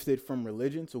drifted from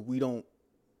religion, so we don't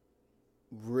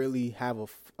really have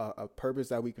a purpose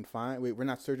that we can find. We're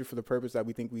not searching for the purpose that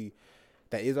we think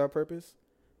that is our purpose.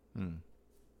 And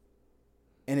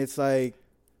it's like,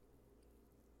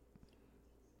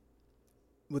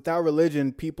 without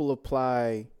religion, people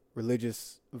apply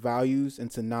religious values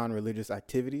into non-religious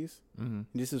activities. Mm-hmm.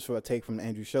 This is for a take from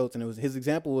Andrew Schultz, and his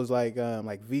example was like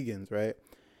vegans, right?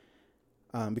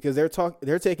 Because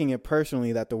they're taking it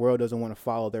personally that the world doesn't want to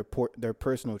follow their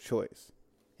personal choice,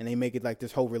 and they make it like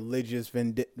this whole religious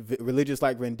vendetta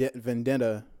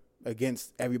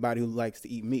against everybody who likes to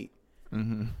eat meat.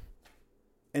 Mm-hmm.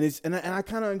 And I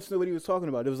kind of understood what he was talking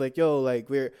about. It was like, yo, like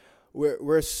we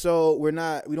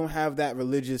don't have that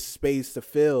religious space to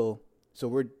fill, so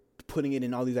we're putting it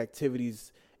in all these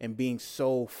activities and being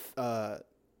so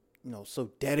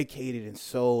so dedicated and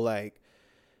so like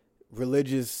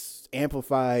religious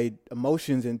amplified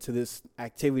emotions into this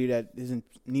activity that isn't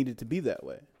needed to be that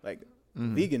way. Like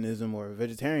veganism or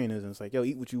vegetarianism, it's like, yo,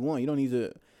 eat what you want. You don't need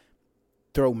to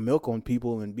throw milk on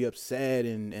people and be upset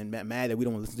and mad that we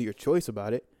don't listen to your choice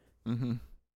about it. Mm-hmm.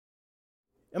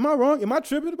 Am I wrong? Am I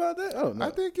tripping about that? I don't know.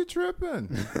 I think you're tripping.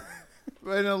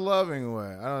 But in a loving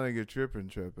way. I don't think you're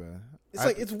tripping. It's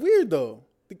it's weird though,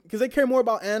 because they care more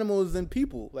about animals than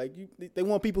people. Like they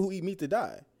want people who eat meat to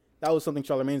die. That was something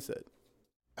Charlemagne said.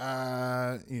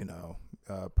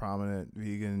 Prominent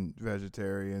vegan,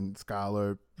 vegetarian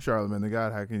scholar, Charlemagne the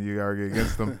God. How can you argue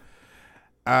against them?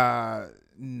 I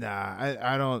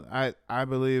don't. I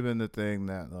believe in the thing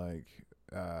that like,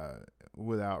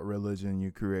 without religion,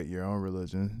 you create your own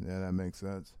religion. Yeah, that makes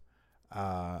sense.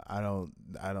 I don't.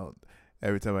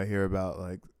 Every time I hear about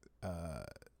like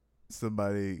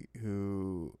somebody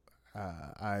who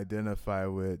I identify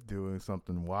with doing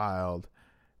something wild,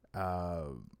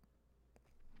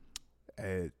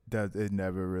 it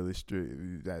never really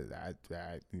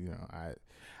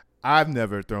I've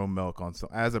never thrown milk on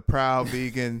as a proud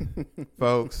vegan,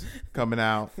 folks coming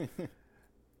out,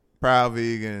 proud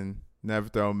vegan, never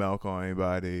throw milk on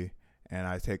anybody, and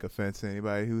I take offense to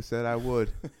anybody who said I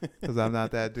would, because I'm not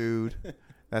that dude.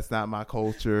 That's not my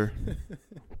culture.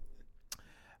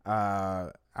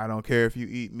 I don't care if you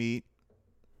eat meat.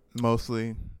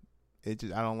 Mostly, I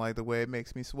don't like the way it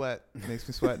makes me sweat. It makes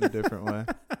me sweat in a different way.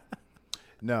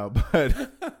 No, but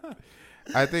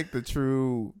I think the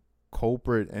true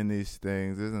culprit in these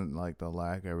things isn't like the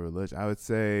lack of religion. I would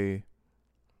say,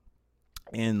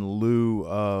 in lieu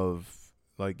of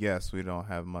like, yes, we don't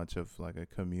have much of like a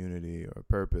community or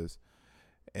purpose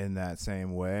in that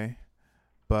same way,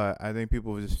 but I think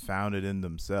people have just found it in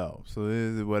themselves. So it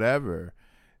is whatever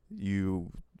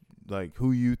you like,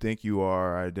 who you think you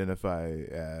are, identify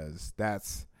as,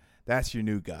 that's your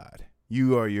new God.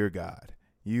 You are your God.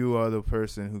 You are the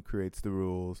person who creates the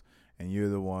rules, and you're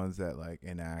the ones that like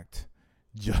enact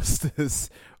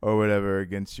justice or whatever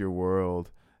against your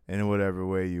world in whatever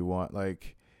way you want.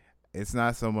 Like, it's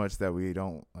not so much that we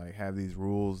don't like have these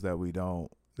rules that we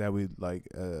like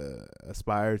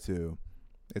aspire to.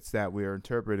 It's that we are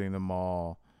interpreting them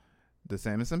all the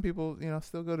same. And some people,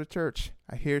 still go to church.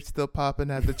 I hear it's still popping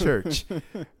at the church.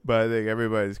 But I think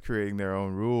everybody's creating their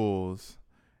own rules,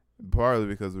 partly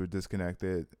because we're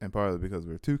disconnected and partly because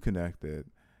we're too connected.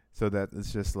 So that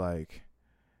it's just like,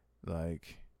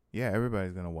 yeah,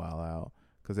 everybody's going to wild out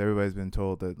because everybody's been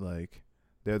told that, like,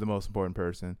 they're the most important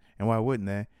person. And why wouldn't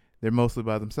they? They're mostly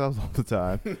by themselves all the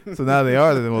time. So now they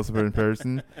are the most important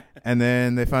person. And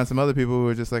then they find some other people who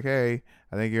are just like, hey,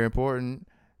 I think you're important,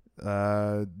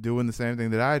 doing the same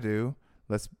thing that I do.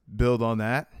 Let's build on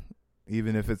that,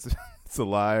 even if it's a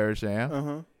lie or a sham.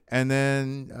 Uh-huh. And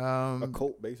then a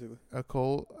cult, basically. A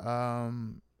cult.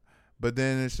 But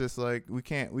then it's just like we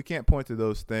can't point to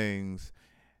those things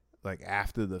like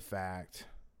after the fact,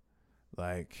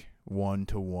 like one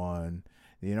to one.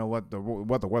 You know what the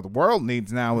world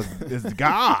needs now is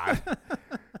God,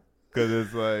 because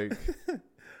it's like.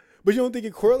 But you don't think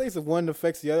it correlates if one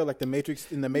affects the other, like the Matrix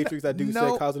that dude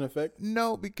said cause and effect?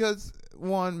 No, because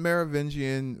one,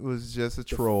 Merovingian was just a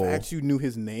troll. The fact you knew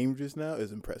his name just now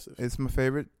is impressive. It's my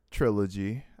favorite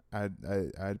trilogy.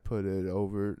 I'd put it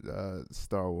over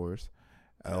Star Wars.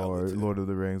 or Lord of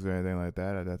the Rings or anything like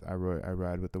that. I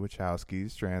ride with the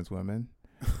Wachowskis, trans women.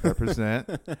 Represent.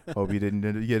 Hope you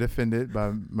didn't get offended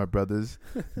by my brother's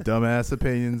dumbass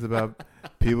opinions about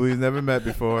people he's never met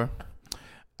before.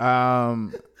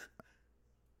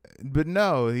 But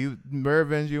no,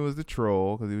 Merovingian was the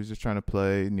troll because he was just trying to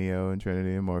play Neo and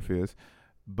Trinity and Morpheus.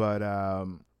 But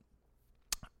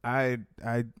I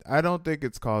don't think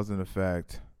it's cause and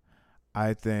effect.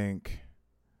 I think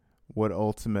what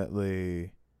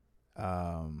ultimately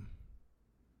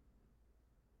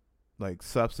like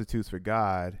substitutes for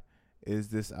God is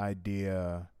this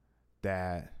idea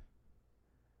that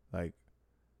like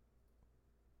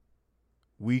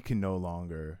we can no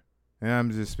longer, and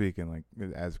I'm just speaking like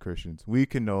as Christians, we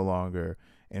can no longer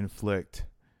inflict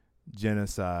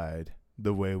genocide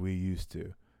the way we used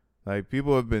to. Like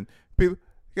people,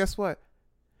 guess what?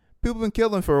 People have been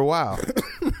killing for a while.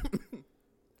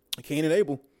 Cain and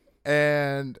Abel.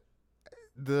 And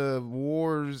the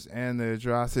wars and the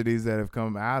atrocities that have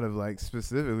come out of like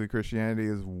specifically Christianity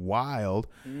is wild.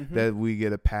 That we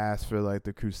get a pass for like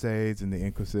the Crusades and the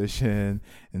Inquisition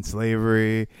and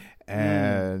slavery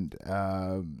and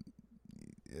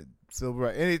civil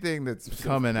rights, anything that's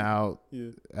coming out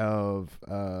of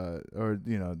or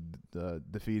you know the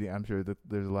defeating. I'm sure that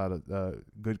there's a lot of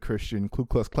good Christian Ku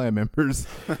Klux Klan members.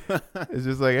 It's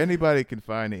just like anybody can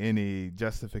find any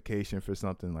justification for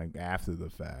something like after the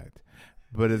fact.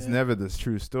 But it's never this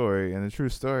true story. And the true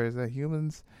story is that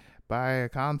humans, by a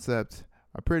concept,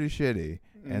 are pretty shitty.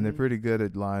 And they're pretty good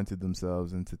at lying to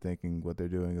themselves into thinking what they're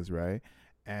doing is right.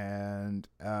 And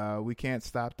we can't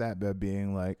stop that by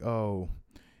being like, oh,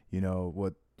 you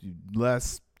know,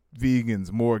 less vegans,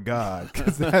 more God.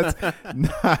 Because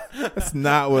that's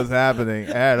not what's happening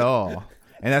at all.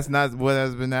 And that's not what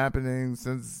has been happening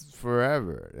since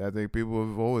forever. I think people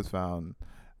have always found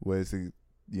ways to,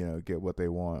 you know, get what they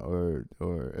want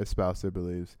or espouse their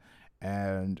beliefs.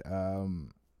 And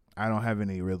I don't have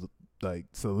any real like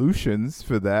solutions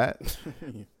for that.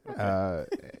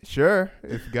 Sure,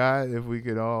 if we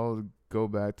could all go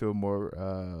back to a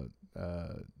more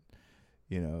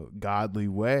you know, godly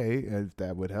way, if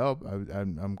that would help,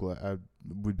 I'm glad. I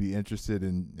would be interested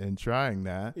in trying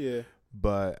that. Yeah,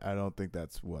 but I don't think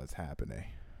that's what's happening.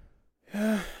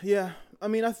 Yeah, I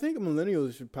mean, I think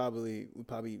millennials would probably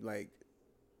like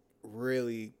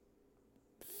really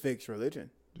fix religion.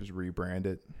 Just rebrand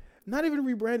it. Not even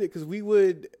rebrand it, because we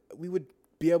would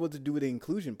be able to do the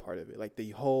inclusion part of it, like the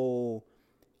whole,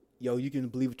 you can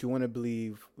believe what you want to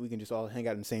believe. We can just all hang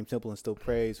out in the same temple and still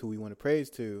praise who we want to praise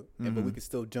to, but we could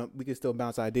still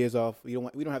bounce ideas off. We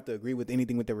don't have to agree with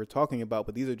anything that we're talking about,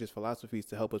 but these are just philosophies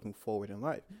to help us move forward in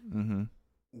life.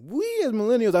 We as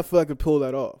millennials, I feel like, could pull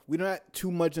that off. We don't have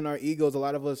too much in our egos. A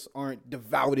lot of us aren't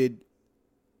devoted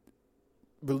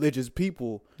religious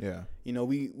people. Yeah. You know,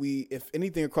 we if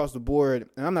anything across the board,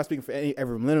 and I'm not speaking for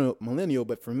every millennial,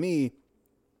 but for me,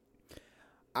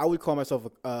 I would call myself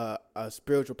a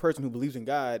spiritual person who believes in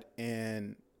God,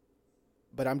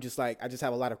 but I'm just like, I just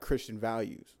have a lot of Christian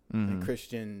values and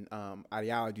Christian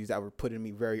ideologies that were put in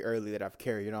me very early that I've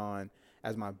carried on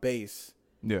as my base.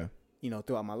 Yeah. You know,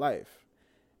 throughout my life.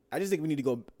 I just think we need to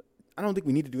go. I don't think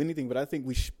we need to do anything, but I think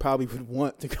we probably would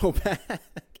want to go back.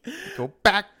 Go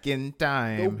back in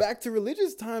time. Go back to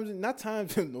religious times, not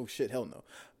times. No shit, hell no,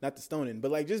 not the stoning, but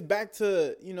like just back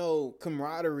to, you know,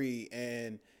 camaraderie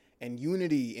and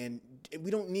unity, and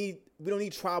we don't need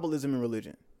tribalism in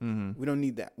religion. We don't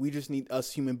need that. We just need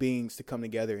us human beings to come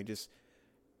together and just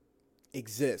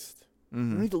exist. You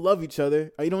don't need to love each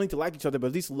other. Or you don't need to like each other, but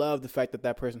at least love the fact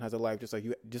that person has a life just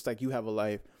like you have a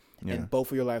life, and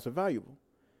both of your lives are valuable.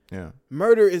 Yeah.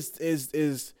 Murder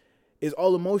is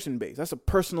all emotion based. That's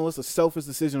it's a selfish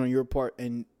decision on your part,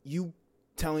 and you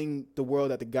telling the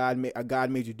world that a God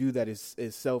made you do that is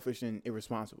selfish and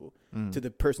irresponsible to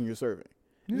the person you're serving.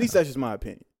 At least that's just my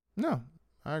opinion. No,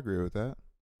 I agree with that.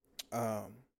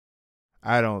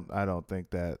 I don't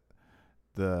think that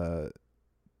the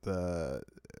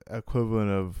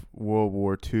equivalent of World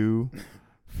War II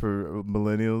for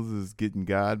millennials is getting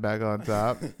God back on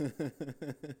top.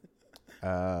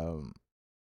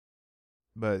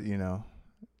 But you know,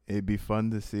 it'd be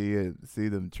fun to see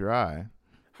them try.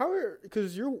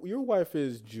 Because your wife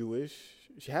is Jewish.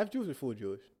 Is she half Jewish or full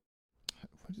Jewish?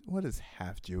 What is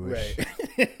half Jewish?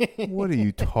 Right. What are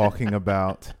you talking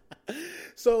about?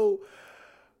 So,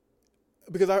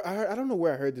 because I don't know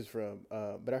where I heard this from,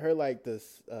 but I heard like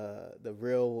this the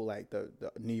real like the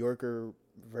New Yorker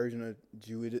version of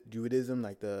Judaism,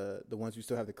 like the ones who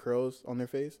still have the curls on their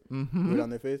face, on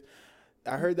their face.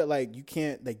 I heard that like you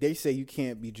can't, like they say you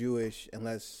can't be Jewish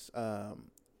unless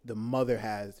the mother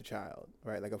has the child,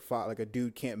 right? Like a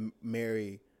dude can't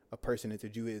marry a person into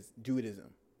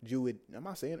Judaism. Am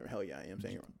I saying it? Hell yeah, I am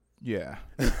saying it wrong. Yeah.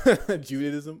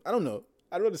 Judaism? I don't know.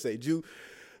 I don't know what to say.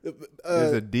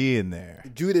 There's a D in there.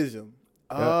 Judaism.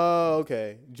 Oh,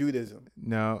 okay. Judaism.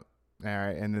 No. All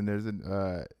right. And then there's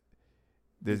an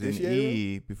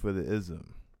E before the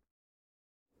ism.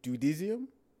 Judaism?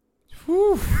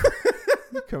 Whew.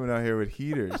 You're coming out here with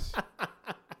heaters.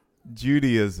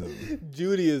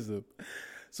 Judaism.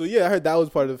 So yeah, I heard that was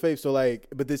part of the faith. So like,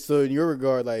 so in your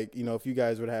regard, like, you know, if you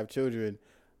guys would have children,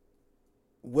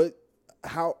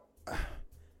 how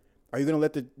are you going to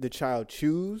let the child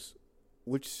choose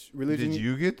which religion? Did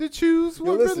you get to choose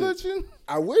what religion?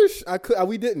 I wish I could.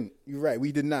 We didn't. You're right.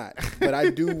 We did not. But I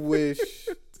do wish.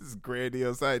 This is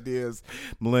grandiose ideas.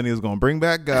 Millennials going to bring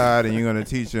back God, and you're going to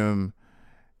teach them.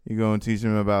 You're going to teach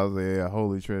them about the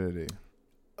Holy Trinity.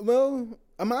 Well,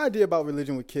 my idea about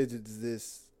religion with kids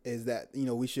is that, you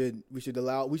know, we should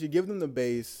give them the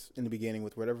base in the beginning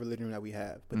with whatever religion that we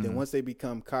have. But then once they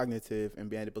become cognitive and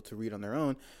being able to read on their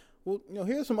own, well, you know,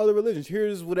 here's some other religions.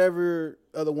 Here's whatever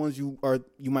other ones you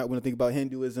might want to think about: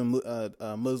 Hinduism,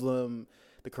 Muslim,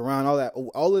 the Quran, all that.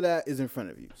 All of that is in front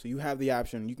of you, so you have the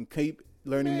option. You can keep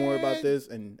learning more about this,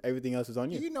 and everything else is on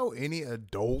you. Do you know any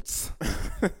adults,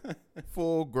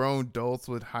 full-grown adults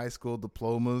with high school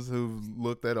diplomas who've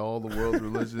looked at all the world's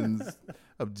religions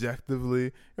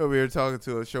objectively? Over here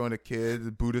showing a kid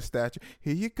the Buddha statue.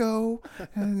 Here you go,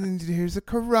 and here's a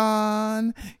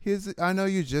Quran. I know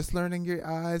you're just learning your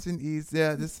I's and E's.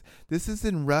 Yeah, this is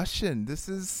in Russian. This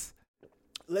is.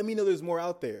 Let me know there's more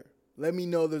out there. Let me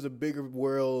know there's a bigger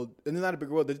world, and there's not a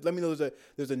bigger world. Let me know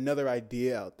there's another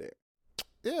idea out there.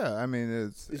 Yeah, I mean,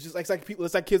 it's just like people.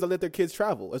 It's like kids that let their kids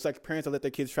travel. It's like parents that let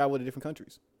their kids travel to different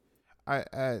countries. I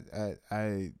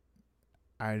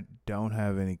don't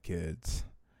have any kids.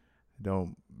 I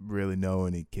don't really know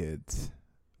any kids,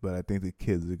 but I think the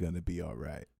kids are gonna be all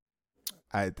right.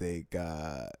 I think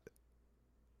I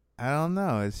don't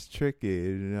know. It's tricky,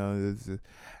 you know.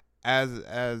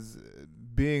 As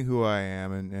being who I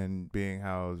am and being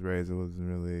how I was raised, I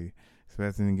wasn't really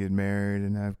expecting to get married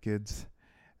and have kids.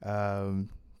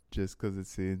 Just because it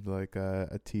seemed like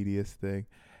a tedious thing,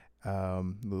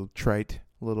 little trite,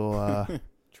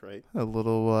 trite, a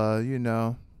little, you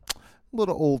know, a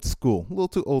little old school, a little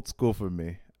too old school for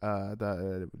me. I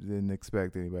didn't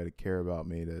expect anybody to care about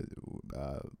me, to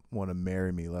want to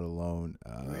marry me, let alone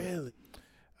really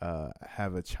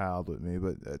have a child with me.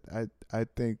 But I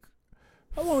think.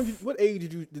 How long? What age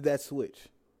did that switch?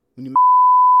 When you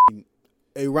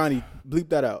Hey, Ronnie, bleep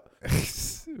that out.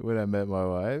 When I met my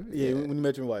wife? Yeah, when you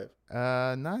met your wife.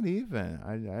 Not even.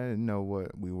 I didn't know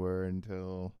what we were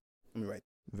until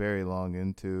very long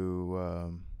into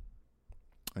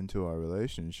our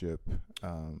relationship.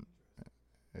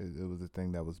 It was a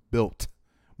thing that was built.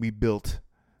 We built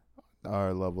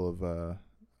our level of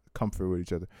comfort with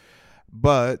each other.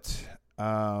 But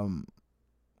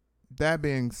that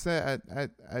being said, I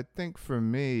think for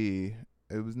me,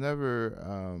 it was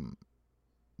never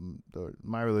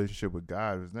my relationship with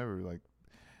God was never like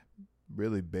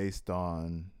really based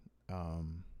on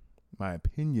my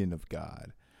opinion of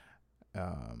God.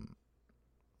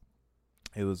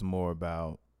 It was more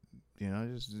about, you know,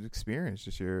 just experience,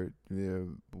 just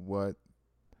what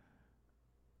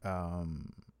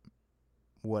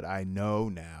I know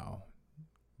now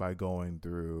by going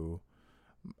through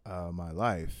my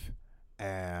life.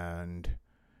 And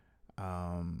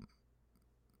I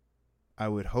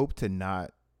would hope to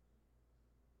not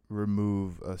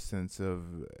remove a sense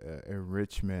of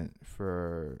enrichment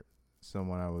for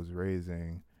someone I was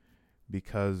raising,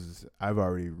 because I've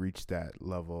already reached that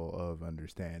level of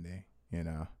understanding, you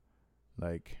know,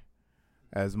 like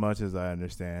as much as I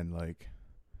understand like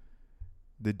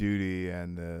the duty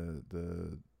and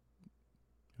the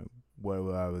what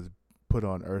I was put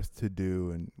on earth to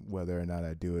do and whether or not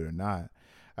I do it or not,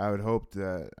 I would hope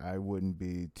that I wouldn't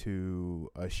be too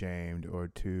ashamed or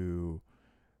too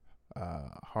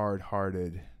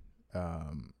hard-hearted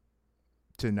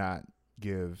to not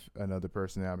give another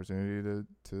person the opportunity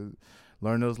to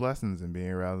learn those lessons and being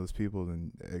around those people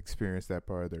and experience that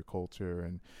part of their culture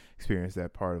and experience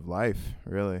that part of life.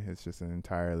 Really, it's just an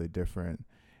entirely different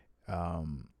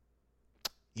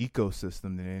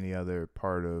ecosystem than any other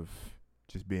part of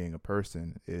just being a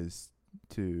person, is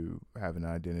to have an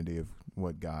identity of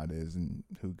what God is and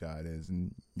who God is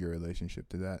and your relationship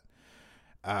to that.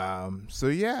 So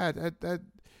yeah, that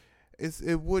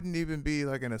it wouldn't even be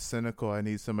like in a cynical, I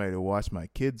need somebody to watch my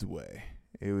kids way.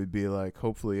 It would be like,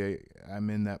 hopefully I'm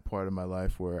in that part of my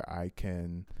life where I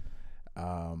can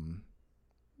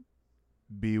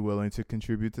be willing to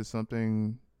contribute to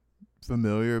something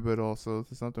familiar, but also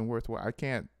to something worthwhile. I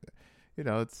can't,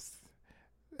 it's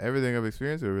everything I've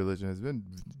experienced with religion has been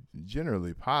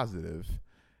generally positive.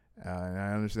 And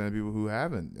I understand people who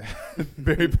haven't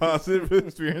very positive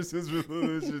experiences with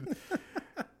religion.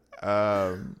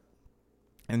 And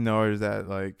nor is that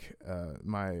like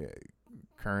my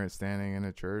current standing in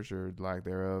the church or lack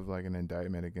thereof like an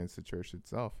indictment against the church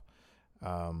itself.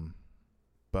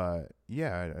 But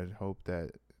yeah, I'd hope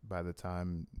that by the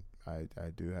time I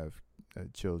do have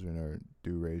children or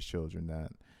do raise children,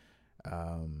 that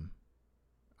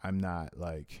I'm not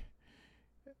like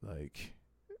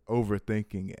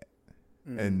overthinking it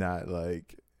and not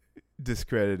like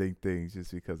discrediting things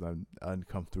just because I'm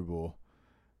uncomfortable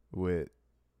with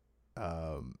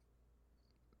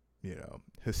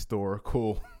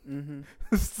historical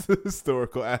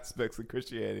historical aspects of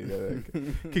Christianity that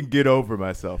I can get over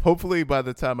myself. Hopefully by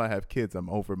the time I have kids, I'm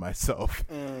over myself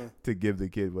to give the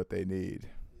kid what they need.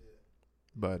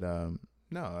 But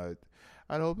no,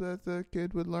 I'd hope that the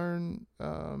kid would learn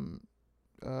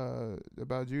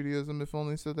about Judaism, if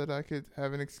only so that I could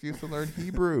have an excuse to learn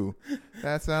Hebrew.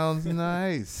 That sounds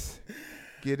nice.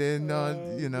 Get in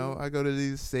on, I go to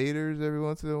these seders every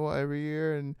once in a while, every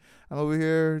year, and I'm over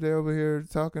here, they're over here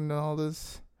talking to all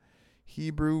this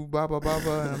Hebrew, blah, blah, blah,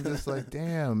 blah, and I'm just like,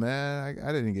 damn, man,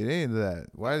 I didn't get into that.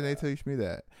 Why didn't they teach me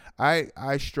that?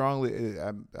 I strongly,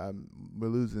 we're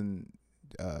losing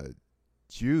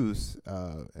Jews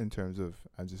in terms of,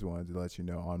 I just wanted to let you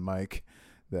know on mic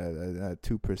that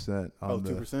 2% on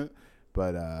 2%?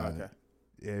 But okay.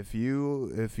 If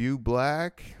you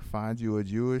black, find you a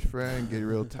Jewish friend, get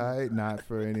real tight, not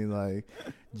for any like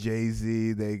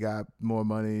Jay-Z, they got more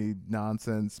money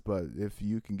nonsense, but if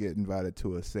you can get invited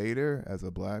to a Seder as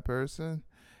a black person,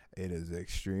 it is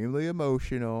extremely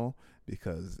emotional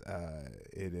because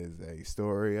it is a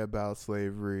story about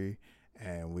slavery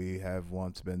and we have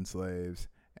once been slaves,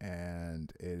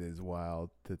 and it is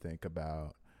wild to think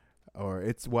about, or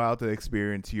it's wild to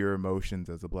experience your emotions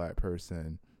as a black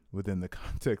person within the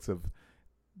context of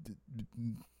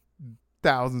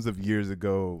thousands of years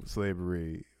ago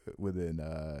slavery within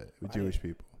Jewish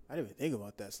people. I didn't even think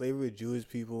about that. Slavery of Jewish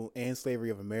people and slavery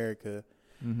of America.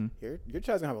 Mm-hmm. Your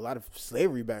child's gonna have a lot of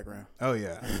slavery background. Oh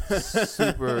yeah,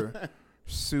 super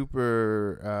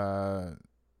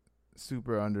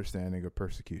understanding of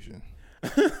persecution.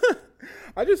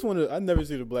 I never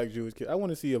see a black Jewish kid. I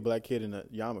want to see a black kid in a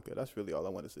yarmulke. That's really all I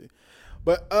want to see.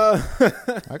 But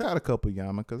I got a couple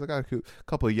yarmulkes. I got a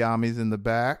couple of yamis in the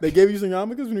back. They gave you some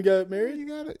yarmulkes when you got married? You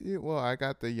got it. Yeah, well, I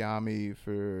got the yami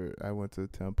I went to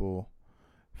temple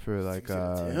for like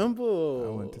temple. I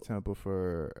went to temple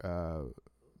for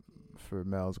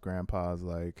Mel's grandpa's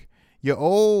like, you're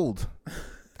old.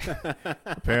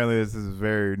 Apparently this is a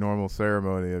very normal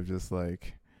ceremony of just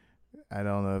like, I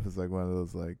don't know if it's like one of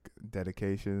those like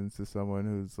dedications to someone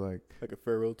who's like a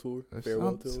farewell tour,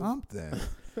 something.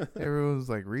 Everyone's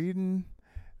like reading.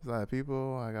 There's a lot of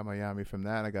people. I got my yami from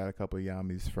that. I got a couple of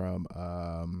yamis from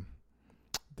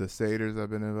the seders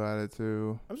I've been invited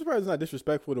to. I'm surprised it's not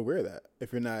disrespectful to wear that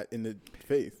if you're not in the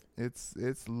faith. It's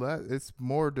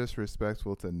more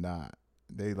disrespectful to not.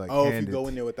 They like if you go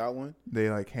in there without one, they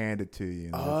like hand it to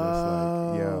you. And it's just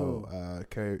like,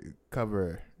 yo,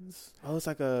 cover. Oh, it's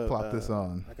like a plop this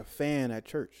on, like a fan at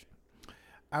church.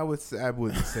 I wouldn't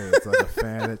say it's like a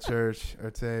fan at church,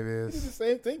 Octavius. It's the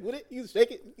same thing with it. You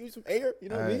shake it, use some air. You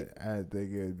know what I mean? I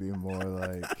think it'd be more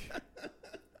like,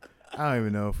 I don't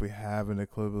even know if we have an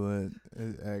equivalent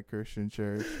at Christian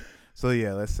church. So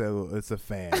yeah, let's say it's a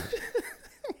fan.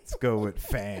 Let's go with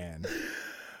fan.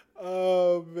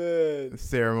 Oh man,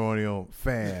 ceremonial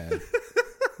fan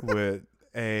with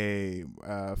a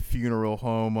funeral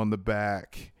home on the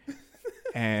back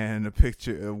and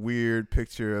a weird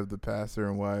picture of the pastor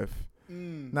and wife.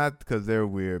 Not because they're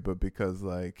weird, but because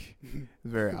like it's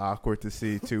very awkward to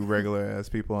see two regular ass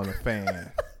people on a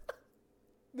fan.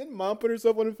 Didn't mom put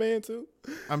herself on a fan too?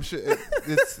 I'm sure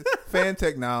it's fan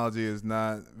technology is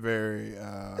not very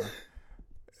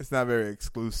it's not very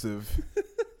exclusive.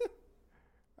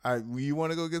 You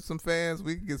want to go get some fans?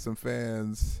 We can get some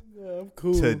fans. Yeah, I'm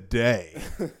cool today.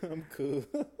 I'm cool.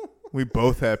 We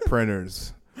both have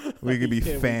printers. We could be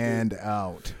fanned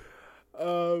out.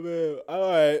 Oh man! All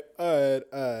right.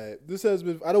 This has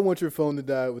been. I don't want your phone to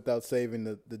die without saving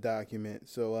the document.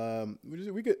 So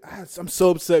we could. I'm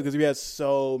so upset because we had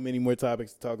so many more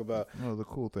topics to talk about. Well, the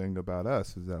cool thing about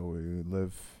us is that we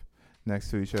live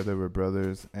next to each other. We're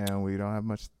brothers, and we don't have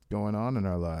much going on in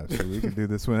our lives, so we can do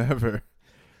this whenever.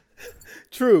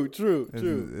 True.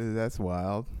 That's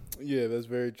wild. Yeah, that's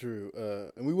very true.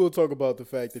 And we will talk about the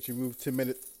fact that you moved 10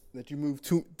 minutes. That you moved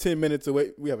 10 minutes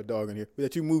away. We have a dog in here.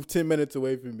 That you moved 10 minutes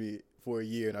away from me for a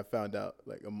year, and I found out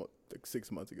like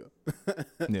 6 months ago.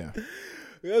 Yeah.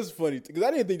 That's funny because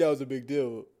I didn't think that was a big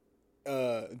deal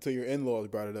until your in-laws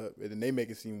brought it up, and then they make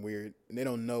it seem weird, and they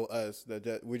don't know us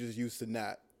that we're just used to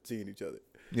not seeing each other.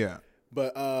 Yeah.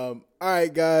 But all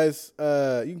right, guys, you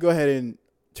can go ahead and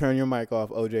turn your mic off,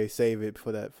 OJ. Save it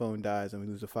before that phone dies and we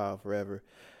lose the file forever.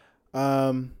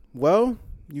 Well,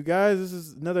 you guys, this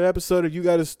is another episode of You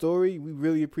Got a Story. We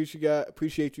really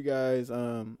appreciate you guys,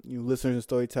 you listeners and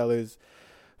storytellers,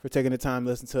 for taking the time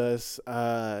to listen to us.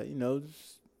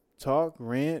 Just talk,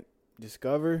 rant,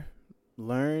 discover,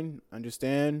 learn,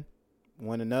 understand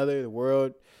one another, the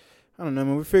world. I don't know,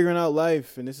 man. We're figuring out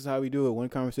life, and this is how we do it, one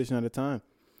conversation at a time.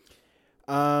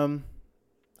 I'll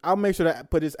make sure to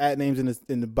put his @names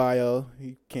in the bio.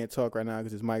 He can't talk right now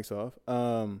because his mic's off.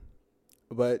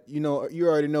 But you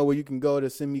already know where you can go to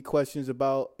send me questions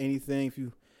about anything.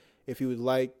 If you would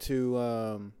like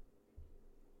to,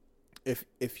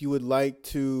 if you would like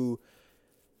to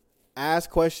ask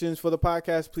questions for the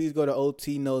podcast, please go to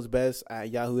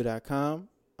otknowsbest@yahoo.com.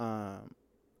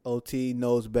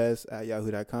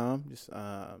 otknowsbest@yahoo.com. Just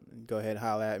go ahead and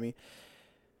holler at me.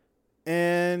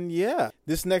 And yeah,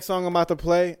 this next song I'm about to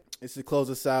play is to close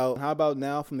us out. How About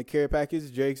Now from the Care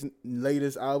Package, Drake's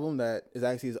latest album that is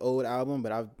actually his old album,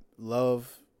 but I've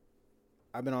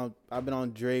been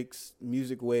on Drake's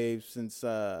music wave since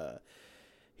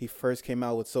he first came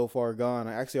out with So Far Gone.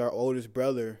 Actually, our oldest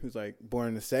brother, who's like born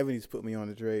in the 70s, put me on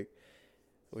to Drake,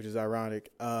 which is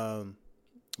ironic. But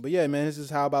yeah, man, this is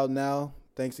How About Now.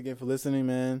 Thanks again for listening,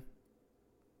 man.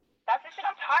 That's the shit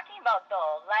I'm talking about,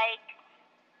 though. Like,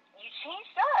 you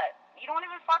changed up. You don't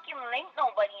even fucking link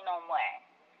nobody no more.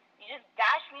 You just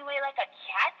dash me away like a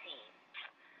catty.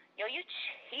 Yo, you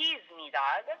cheese me,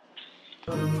 dog.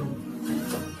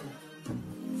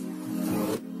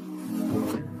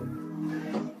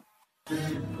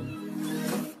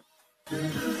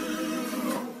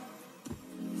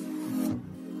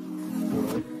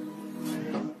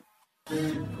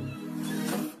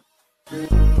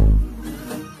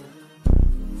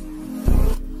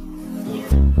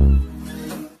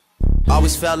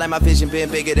 Always felt like my vision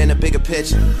been bigger than a bigger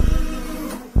picture.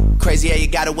 Crazy how you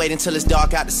gotta wait until it's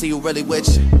dark out to see who really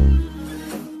with you.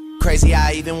 Crazy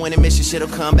how even when it miss you, shit'll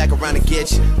come back around to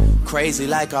get you. Crazy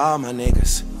like all my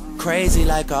niggas. Crazy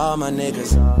like all my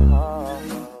niggas.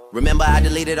 Remember I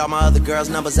deleted all my other girls'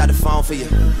 numbers out the phone for you.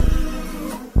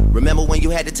 Remember when you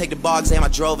had to take the bar exam I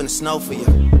drove in the snow for you.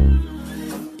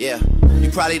 Yeah, you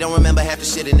probably don't remember half the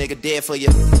shit a nigga did for you.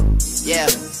 Yeah,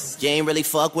 you ain't really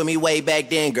fuck with me way back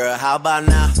then, girl. How about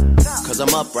now? Cause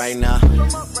I'm up right now.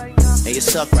 And you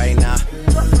suck right now.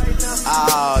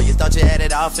 Oh, you thought you had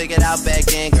it all figured out back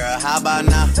then, girl. How about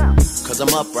now? Cause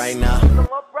I'm up right now.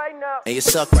 And you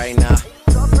suck right now.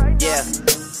 Yeah,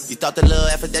 you thought the little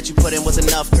effort that you put in was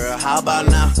enough, girl. How about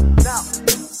now?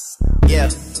 Yeah,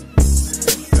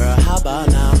 girl, how about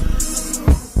now?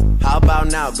 How about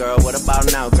now, girl? What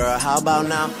about now, girl? How about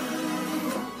now?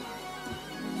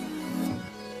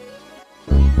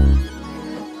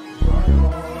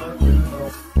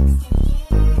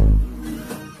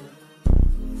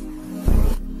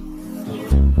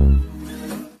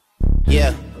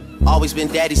 Yeah, always been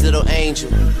daddy's little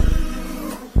angel.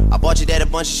 I bought your dad a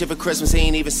bunch of shit for Christmas, he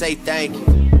ain't even say thank you.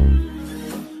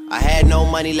 I had no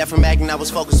money left from acting, I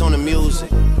was focused on the music.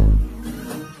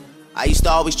 I used to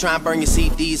always try and burn your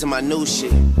CDs and my new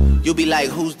shit. You be like,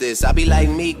 who's this? I be like,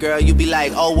 me, girl. You be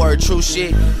like, oh, word, true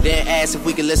shit. Then ask if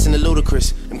we could listen to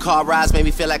Ludacris. Them car rides made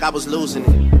me feel like I was losing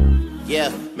it. Yeah,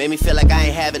 made me feel like I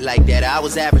ain't have it like that. I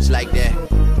was average like that.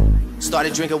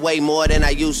 Started drinking way more than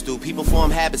I used to. People form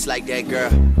habits like that,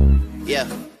 girl. Yeah.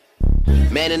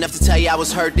 Man enough to tell you I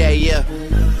was hurt that year.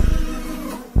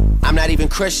 I'm not even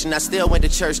Christian, I still went to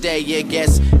church that year.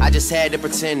 Guess I just had to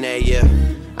pretend that year.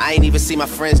 I ain't even see my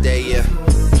friends that year.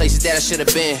 Places that I should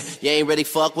have been. You ain't really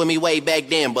fuck with me way back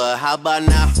then, but how about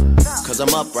now? Cause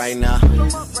I'm up right now.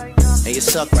 And you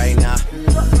suck right now.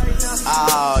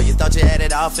 Oh, you thought you had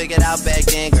it all figured out back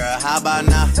then, girl. How about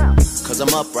now? Cause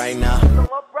I'm up right now.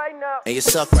 And you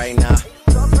suck right now.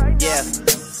 Yeah,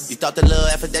 you thought the little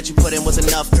effort that you put in was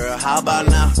enough, girl. How about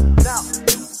now?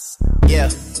 Yeah,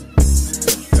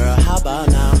 girl, how about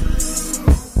now?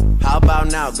 How about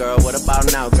now, girl? What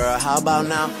about now, girl? How about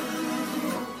now?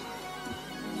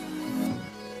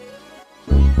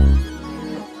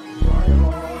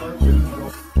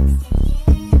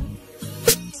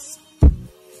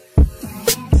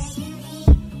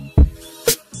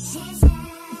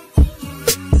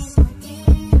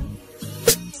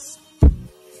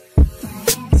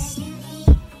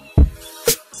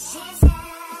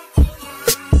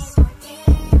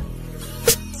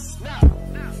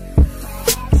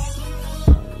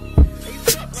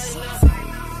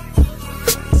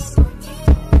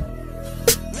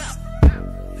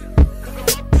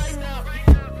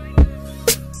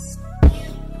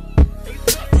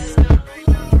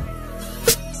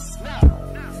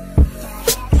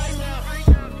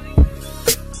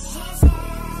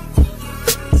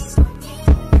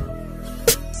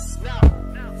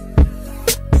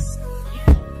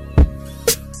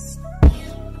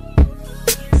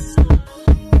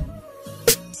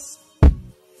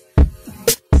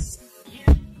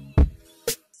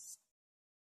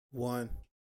 One.